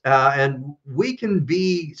this, and we can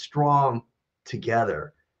be strong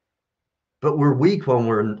together, but we're weak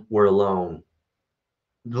when we're alone.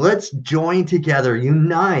 let's join together,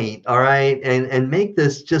 unite, all right, and make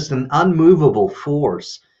this just an unmovable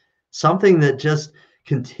force, something that just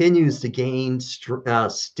continues to gain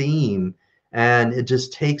steam, and it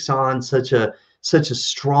just takes on such a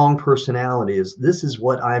strong personality. Is This is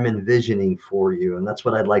what I'm envisioning for you, and that's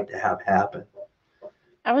what I'd like to have happen.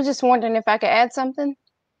 I was just wondering if I could add something.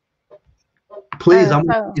 Please, I'm going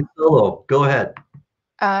to So, take it solo. Go ahead.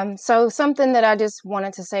 so something that I just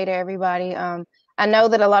wanted to say to everybody. I know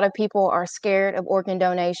that a lot of people are scared of organ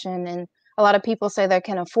donation, and a lot of people say they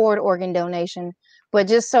can afford organ donation. But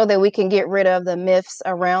just so that we can get rid of the myths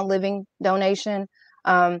around living donation,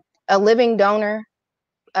 um, a living donor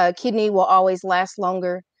kidney will always last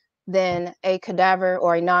longer than a cadaver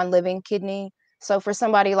or a non-living kidney. So for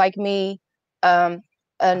somebody like me, um,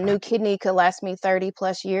 a new kidney could last me 30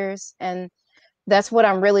 plus years, and that's what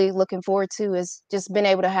I'm really looking forward to, is just being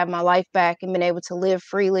able to have my life back and being able to live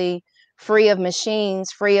freely, free of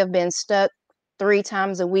machines, free of being stuck 3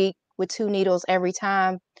 times a week with 2 needles every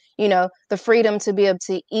time. The freedom to be able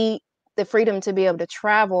to eat, the freedom to be able to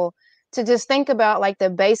travel, to just think about like the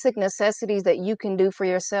basic necessities that you can do for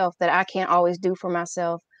yourself that I can't always do for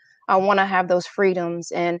myself. I want to have those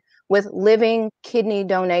freedoms. And with living kidney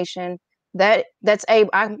donation,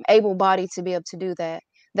 I'm able bodied to be able to do that.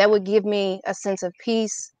 That would give me a sense of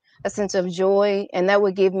peace, a sense of joy, and that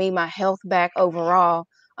would give me my health back overall.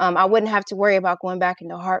 I wouldn't have to worry about going back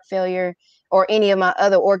into heart failure or any of my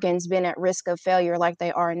other organs being at risk of failure like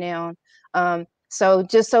they are now. So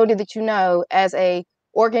just so that you know, as a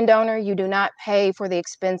organ donor, you do not pay for the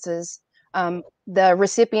expenses. The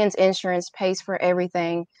recipient's insurance pays for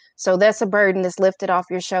everything. So that's a burden that's lifted off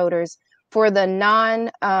your shoulders. For the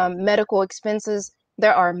non-medical expenses,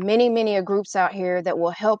 there are many, many groups out here that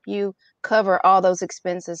will help you cover all those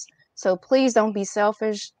expenses. So please don't be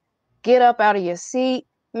selfish. Get up out of your seat,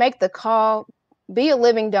 make the call, be a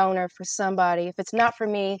living donor for somebody. If it's not for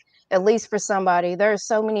me, at least for somebody. There are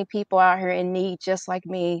so many people out here in need just like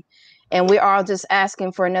me. And we're all just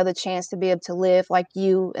asking for another chance to be able to live like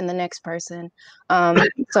you and the next person.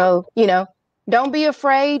 So, don't be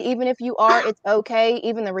afraid. Even if you are, it's okay.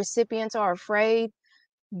 Even the recipients are afraid.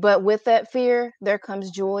 But with that fear, there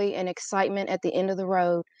comes joy and excitement at the end of the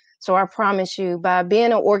road. So I promise you, by being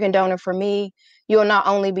an organ donor for me, you will not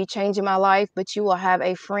only be changing my life, but you will have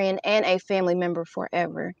a friend and a family member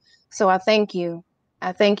forever. So I thank you.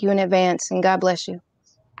 I thank you in advance, and God bless you.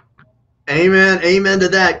 Amen. Amen to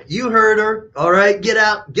that. You heard her. All right. Get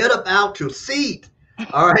up out your seat.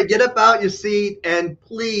 All right. Get up out your seat and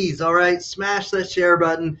please, all right, smash that share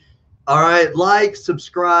button. All right. Like,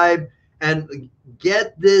 subscribe, and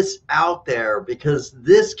get this out there, because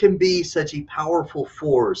this can be such a powerful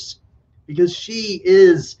force, because she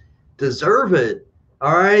is deserved.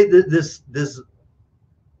 All right. This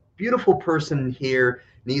beautiful person here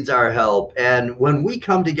needs our help, and when we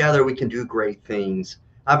come together, we can do great things.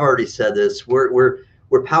 I've already said this. We're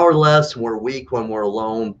powerless and we're weak when we're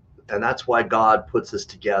alone, and that's why God puts us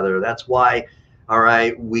together. That's why, all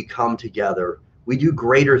right, we come together. We do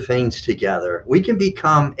greater things together. We can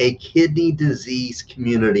become a kidney disease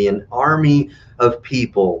community, an army of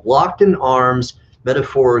people locked in arms,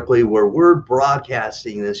 metaphorically, where we're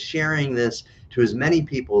broadcasting this, sharing this to as many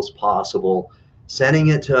people as possible, sending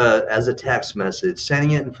it to as a text message,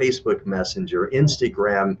 sending it in Facebook Messenger,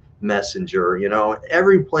 Instagram Messenger,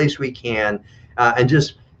 every place we can, and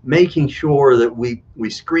just making sure that we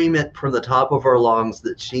scream it from the top of our lungs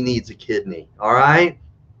that she needs a kidney. All right,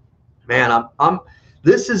 man, I'm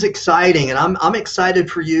this is exciting, and I'm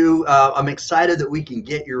excited for you. I'm excited that we can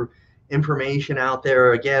get your information out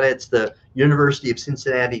there. Again, it's the University of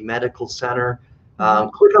Cincinnati Medical Center.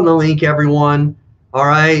 Click on the link, everyone. All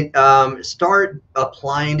right, start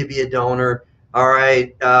applying to be a donor. All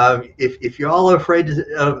right, if you're all afraid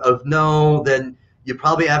of no, then you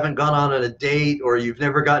probably haven't gone on a date, or you've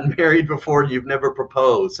never gotten married before, and you've never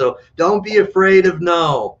proposed. So don't be afraid of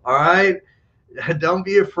no. All right. Don't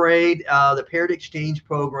be afraid. The paired exchange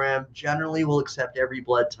program generally will accept every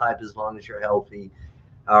blood type as long as you're healthy.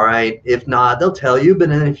 All right. If not, they'll tell you. But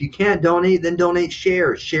then if you can't donate, then donate.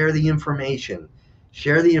 Share the information.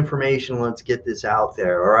 Share the information. Let's get this out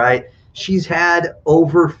there. All right. She's had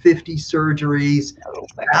over 50 surgeries,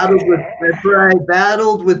 battled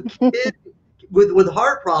with kids with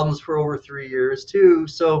heart problems for over 3 years too.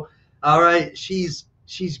 So, all right, she's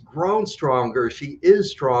grown stronger. She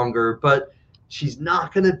is stronger, but she's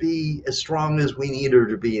not going to be as strong as we need her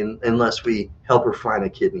to be unless we help her find a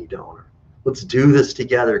kidney donor. Let's do this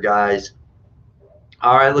together, guys.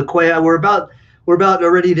 All right, LaQuayia, we're about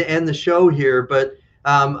ready to end the show here, but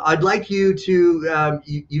I'd like you to,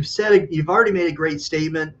 you've said it, you've already made a great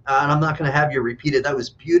statement, and I'm not going to have you repeat it. That was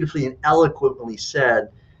beautifully and eloquently said,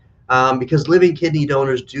 because living kidney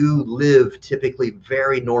donors do live typically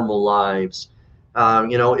very normal lives.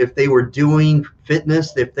 If they were doing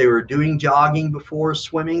fitness, if they were doing jogging before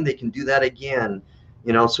swimming, they can do that again.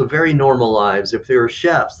 So very normal lives. If they were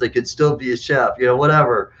chefs, they could still be a chef,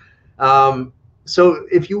 whatever. So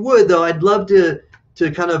if you would, though, I'd love to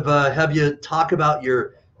kind of have you talk about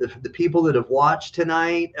the people that have watched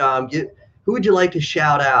tonight. Who would you like to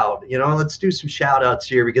shout out? Let's do some shout outs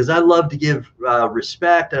here, because I love to give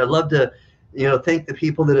respect, and I'd love to, thank the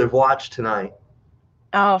people that have watched tonight.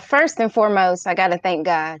 Oh, first and foremost, I got to thank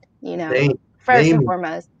God, first and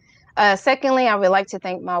foremost. Secondly, I would like to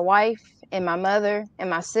thank my wife and my mother and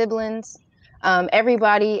my siblings,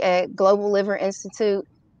 everybody at Global Liver Institute.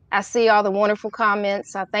 I see all the wonderful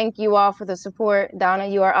comments. I thank you all for the support. Donna,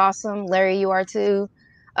 you are awesome. Larry, you are too.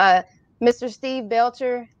 Mr. Steve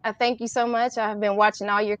Belcher, I thank you so much. I have been watching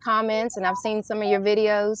all your comments, and I've seen some of your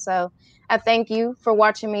videos. So I thank you for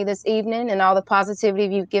watching me this evening and all the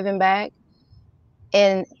positivity you've given back.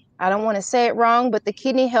 And I don't want to say it wrong, but the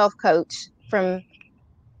kidney health coach from,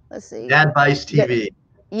 let's see. Advice TV.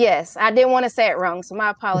 Yes, I didn't want to say it wrong, so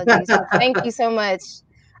my apologies. Thank you so much.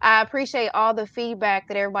 I appreciate all the feedback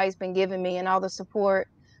that everybody's been giving me and all the support,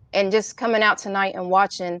 and just coming out tonight and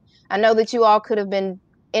watching. I know that you all could have been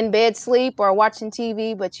in bed sleep or watching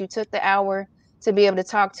TV, but you took the hour to be able to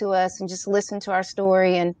talk to us and just listen to our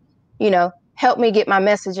story and, help me get my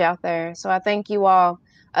message out there. So I thank you all.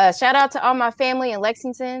 Shout out to all my family in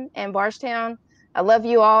Lexington and Bardstown. I love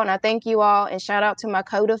you all, and I thank you all. And shout out to my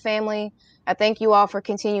CODA family. I thank you all for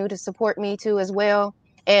continuing to support me too as well.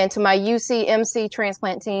 And to my UCMC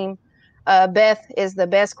transplant team, Beth is the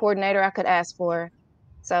best coordinator I could ask for.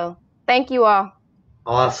 So thank you all.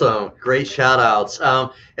 Awesome. Great shout outs.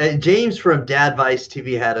 James from Dadvice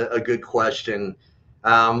TV had a good question.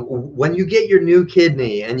 When you get your new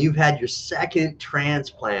kidney and you've had your second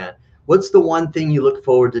transplant, what's the one thing you look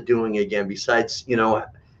forward to doing again besides,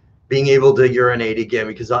 being able to urinate again?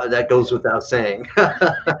 Because that goes without saying.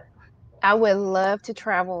 I would love to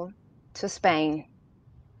travel to Spain.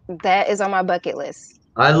 That is on my bucket list.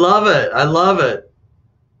 I love it. I love it.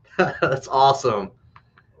 That's awesome.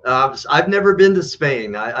 I've never been to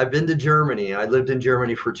Spain. I've been to Germany. I lived in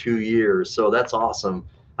Germany for 2 years, so that's awesome.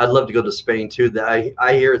 I'd love to go to Spain too.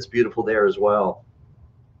 I hear it's beautiful there as well.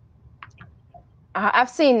 I've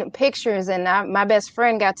seen pictures, and my best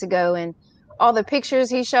friend got to go, and all the pictures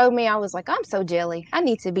he showed me, I was like, I'm so jelly. I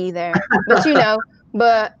need to be there. But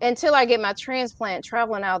but until I get my transplant,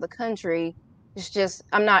 traveling out of the country, it's just,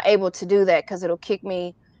 I'm not able to do that because it'll kick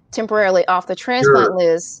me temporarily off the transplant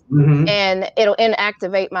list, and it'll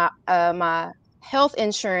inactivate my health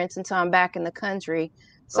insurance until I'm back in the country.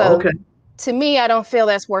 So to me, I don't feel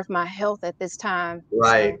that's worth my health at this time.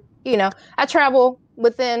 Right. So, I travel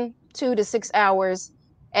within 2 to 6 hours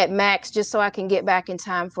at max, just so I can get back in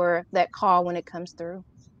time for that call when it comes through.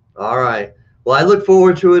 All right. Well, I look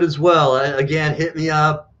forward to it as well. Again, hit me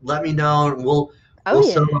up, let me know, and we'll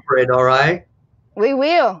celebrate. All right. We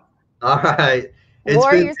will. All right.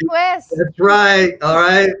 Warriors Quest. That's right. All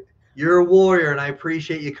right. You're a warrior, and I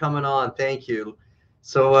appreciate you coming on. Thank you.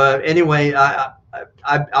 So anyway,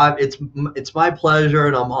 it's my pleasure,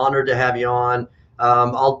 and I'm honored to have you on.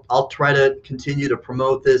 I'll try to continue to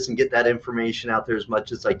promote this and get that information out there as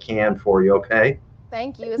much as I can for you. Okay.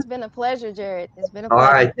 Thank you. It's been a pleasure, Jared. It's been a pleasure.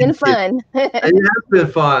 All right. It's been fun. It has been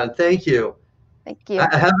fun. Thank you. Thank you.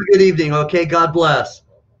 Have a good evening. Okay. God bless.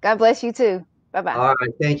 God bless you too. Bye-bye. All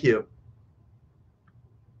right. Thank you.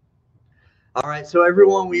 All right. So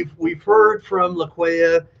everyone, we've heard from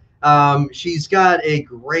LaQuayia. She's got a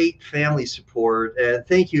great family support.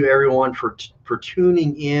 Thank you, everyone, for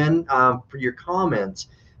tuning in, for your comments.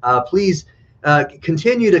 Please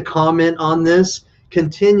continue to comment on this.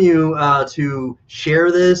 Continue to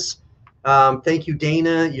share this. Thank you,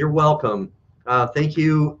 Dana. You're welcome. Thank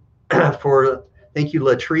you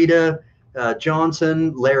Latrita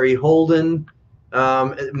Johnson, Larry Holden.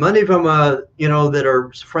 Many of them, that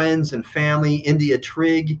are friends and family. India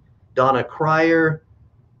Trigg, Donna Cryer.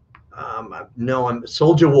 I'm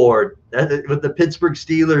Soldier Ward with the Pittsburgh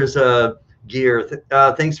Steelers gear.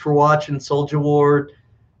 Thanks for watching, Soldier Ward.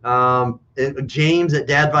 James at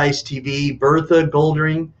Dadvice TV, Bertha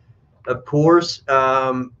Goldring, of course.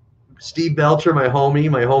 Steve Belcher, my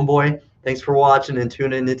homeboy. Thanks for watching and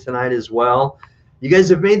tuning in tonight as well. You guys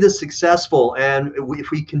have made this successful, and if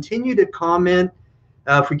we continue to comment,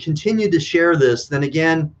 if we continue to share this, then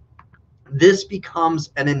again, this becomes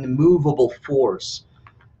an immovable force.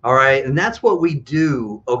 All right. And that's what we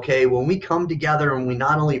do. Okay. When we come together and we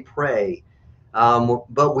not only pray,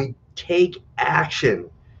 but we take action.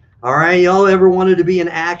 All right. Y'all ever wanted to be an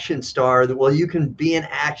action star? Well, you can be an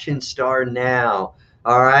action star now.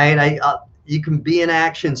 All right. You can be an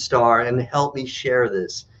action star and help me share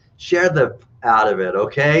this. Share the out of it.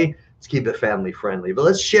 Okay. Let's keep it family friendly, but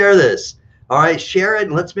let's share this. All right. Share it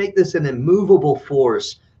and let's make this an immovable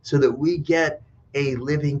force so that we get a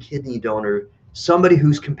living kidney donor, somebody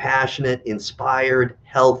who's compassionate, inspired,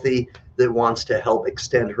 healthy, that wants to help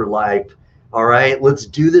extend her life. All right, let's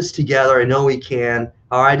do this together. I know we can.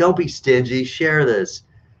 All right, don't be stingy. Share this.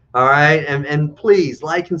 All right, and please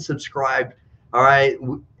like and subscribe. All right,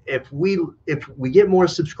 if we get more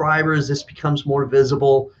subscribers, this becomes more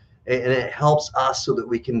visible, and it helps us so that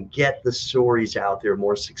we can get the stories out there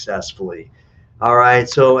more successfully. All right,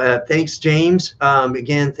 so thanks, James.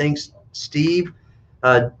 Again, thanks, Steve.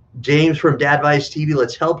 James from Dadvice TV.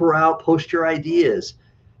 Let's help her out. Post your ideas.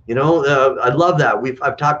 You know, I love that.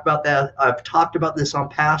 I've talked about that. I've talked about this on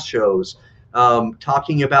past shows,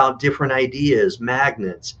 talking about different ideas,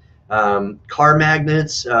 magnets, car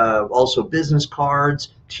magnets, also business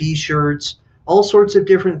cards, T-shirts, all sorts of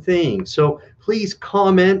different things. So please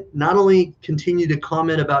comment. Not only continue to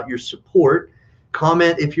comment about your support,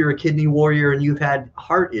 comment if you're a kidney warrior and you've had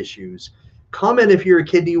heart issues. Comment if you're a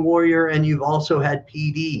kidney warrior and you've also had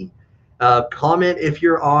PD. Comment if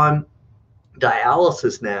you're on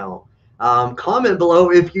dialysis now. Comment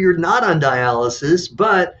below if you're not on dialysis,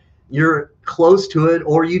 but you're close to it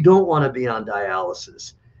or you don't want to be on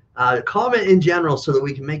dialysis. Comment in general so that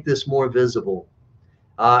we can make this more visible.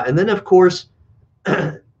 And then, of course,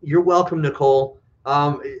 you're welcome, Nicole.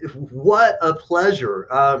 What a pleasure.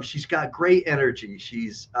 She's got great energy.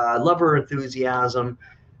 I love her enthusiasm.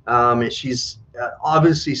 And she's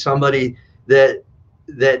obviously somebody that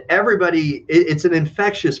everybody, it's an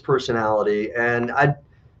infectious personality. And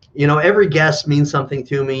every guest means something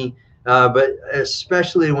to me, but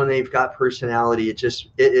especially when they've got personality,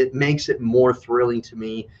 it makes it more thrilling to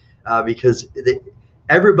me, because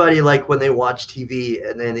everybody, like when they watch TV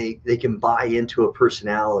and then they can buy into a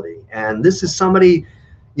personality. And this is somebody,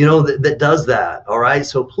 that does that. All right.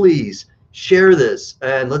 So please share this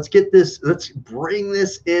and let's bring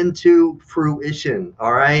this into fruition.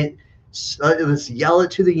 All right. Let's yell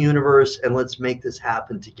it to the universe and let's make this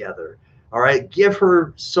happen together. All right. Give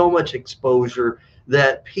her so much exposure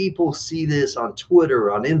that people see this on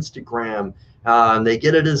Twitter, on Instagram. They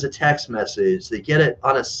get it as a text message. They get it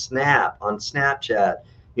on a snap, on Snapchat.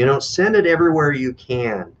 Send it everywhere you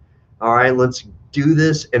can. All right. Let's do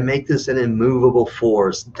this and make this an immovable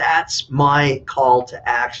force. That's my call to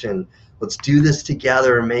action. Let's do this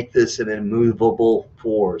together and make this an immovable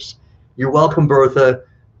force. You're welcome, Bertha.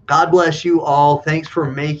 God bless you all. Thanks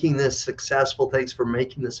for making this successful. Thanks for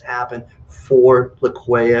making this happen for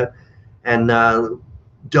LaQuayia. And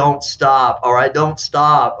don't stop. All right. Don't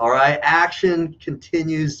stop. All right. Action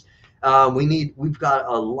continues. We've got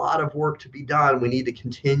a lot of work to be done. We need to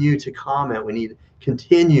continue to comment. We need to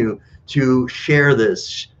continue to share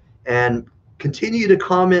this and continue to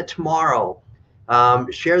comment tomorrow.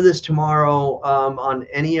 Share this tomorrow on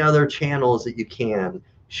any other channels that you can.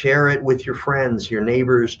 Share it with your friends, your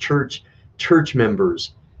neighbors, church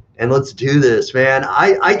members, and let's do this, man.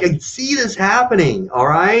 I can see this happening. All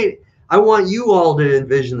right. I want you all to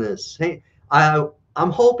envision this. Hey, I'm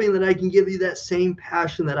hoping that I can give you that same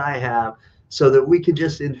passion that I have, so that we can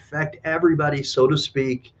just infect everybody, so to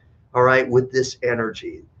speak. All right, with this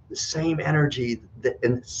energy, the same energy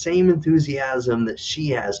and the same enthusiasm that she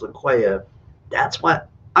has, LaQuayia. That's what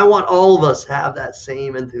I want. All of us have that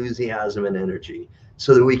same enthusiasm and energy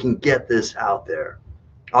so that we can get this out there.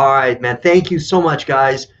 All right, man. Thank you so much,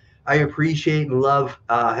 guys. I appreciate and love,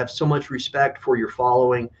 have so much respect for your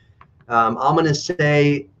following. I'm gonna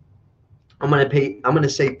say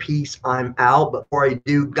peace. I'm out. But before I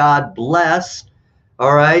do, God bless.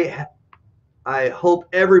 All right. I hope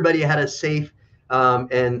everybody had a safe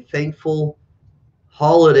and thankful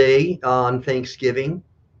holiday on Thanksgiving.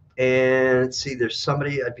 And let's see, there's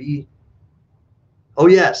somebody oh,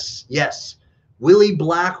 yes, Willie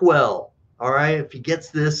Blackwell. All right, if he gets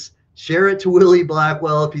this, share it to Willie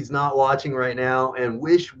Blackwell if he's not watching right now, and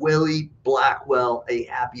wish Willie Blackwell a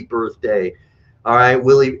happy birthday. All right,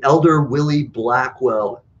 Elder Willie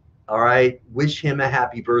Blackwell. All right, wish him a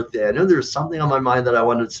happy birthday. I know there's something on my mind that I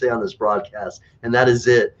wanted to say on this broadcast, and that is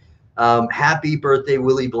it. Happy birthday,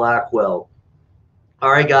 Willie Blackwell. All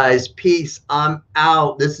right, guys, peace. I'm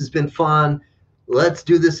out. This has been fun. Let's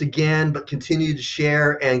do this again, but continue to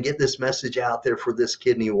share and get this message out there for this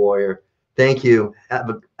kidney warrior. Thank you. Have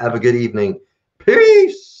a good evening.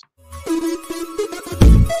 Peace.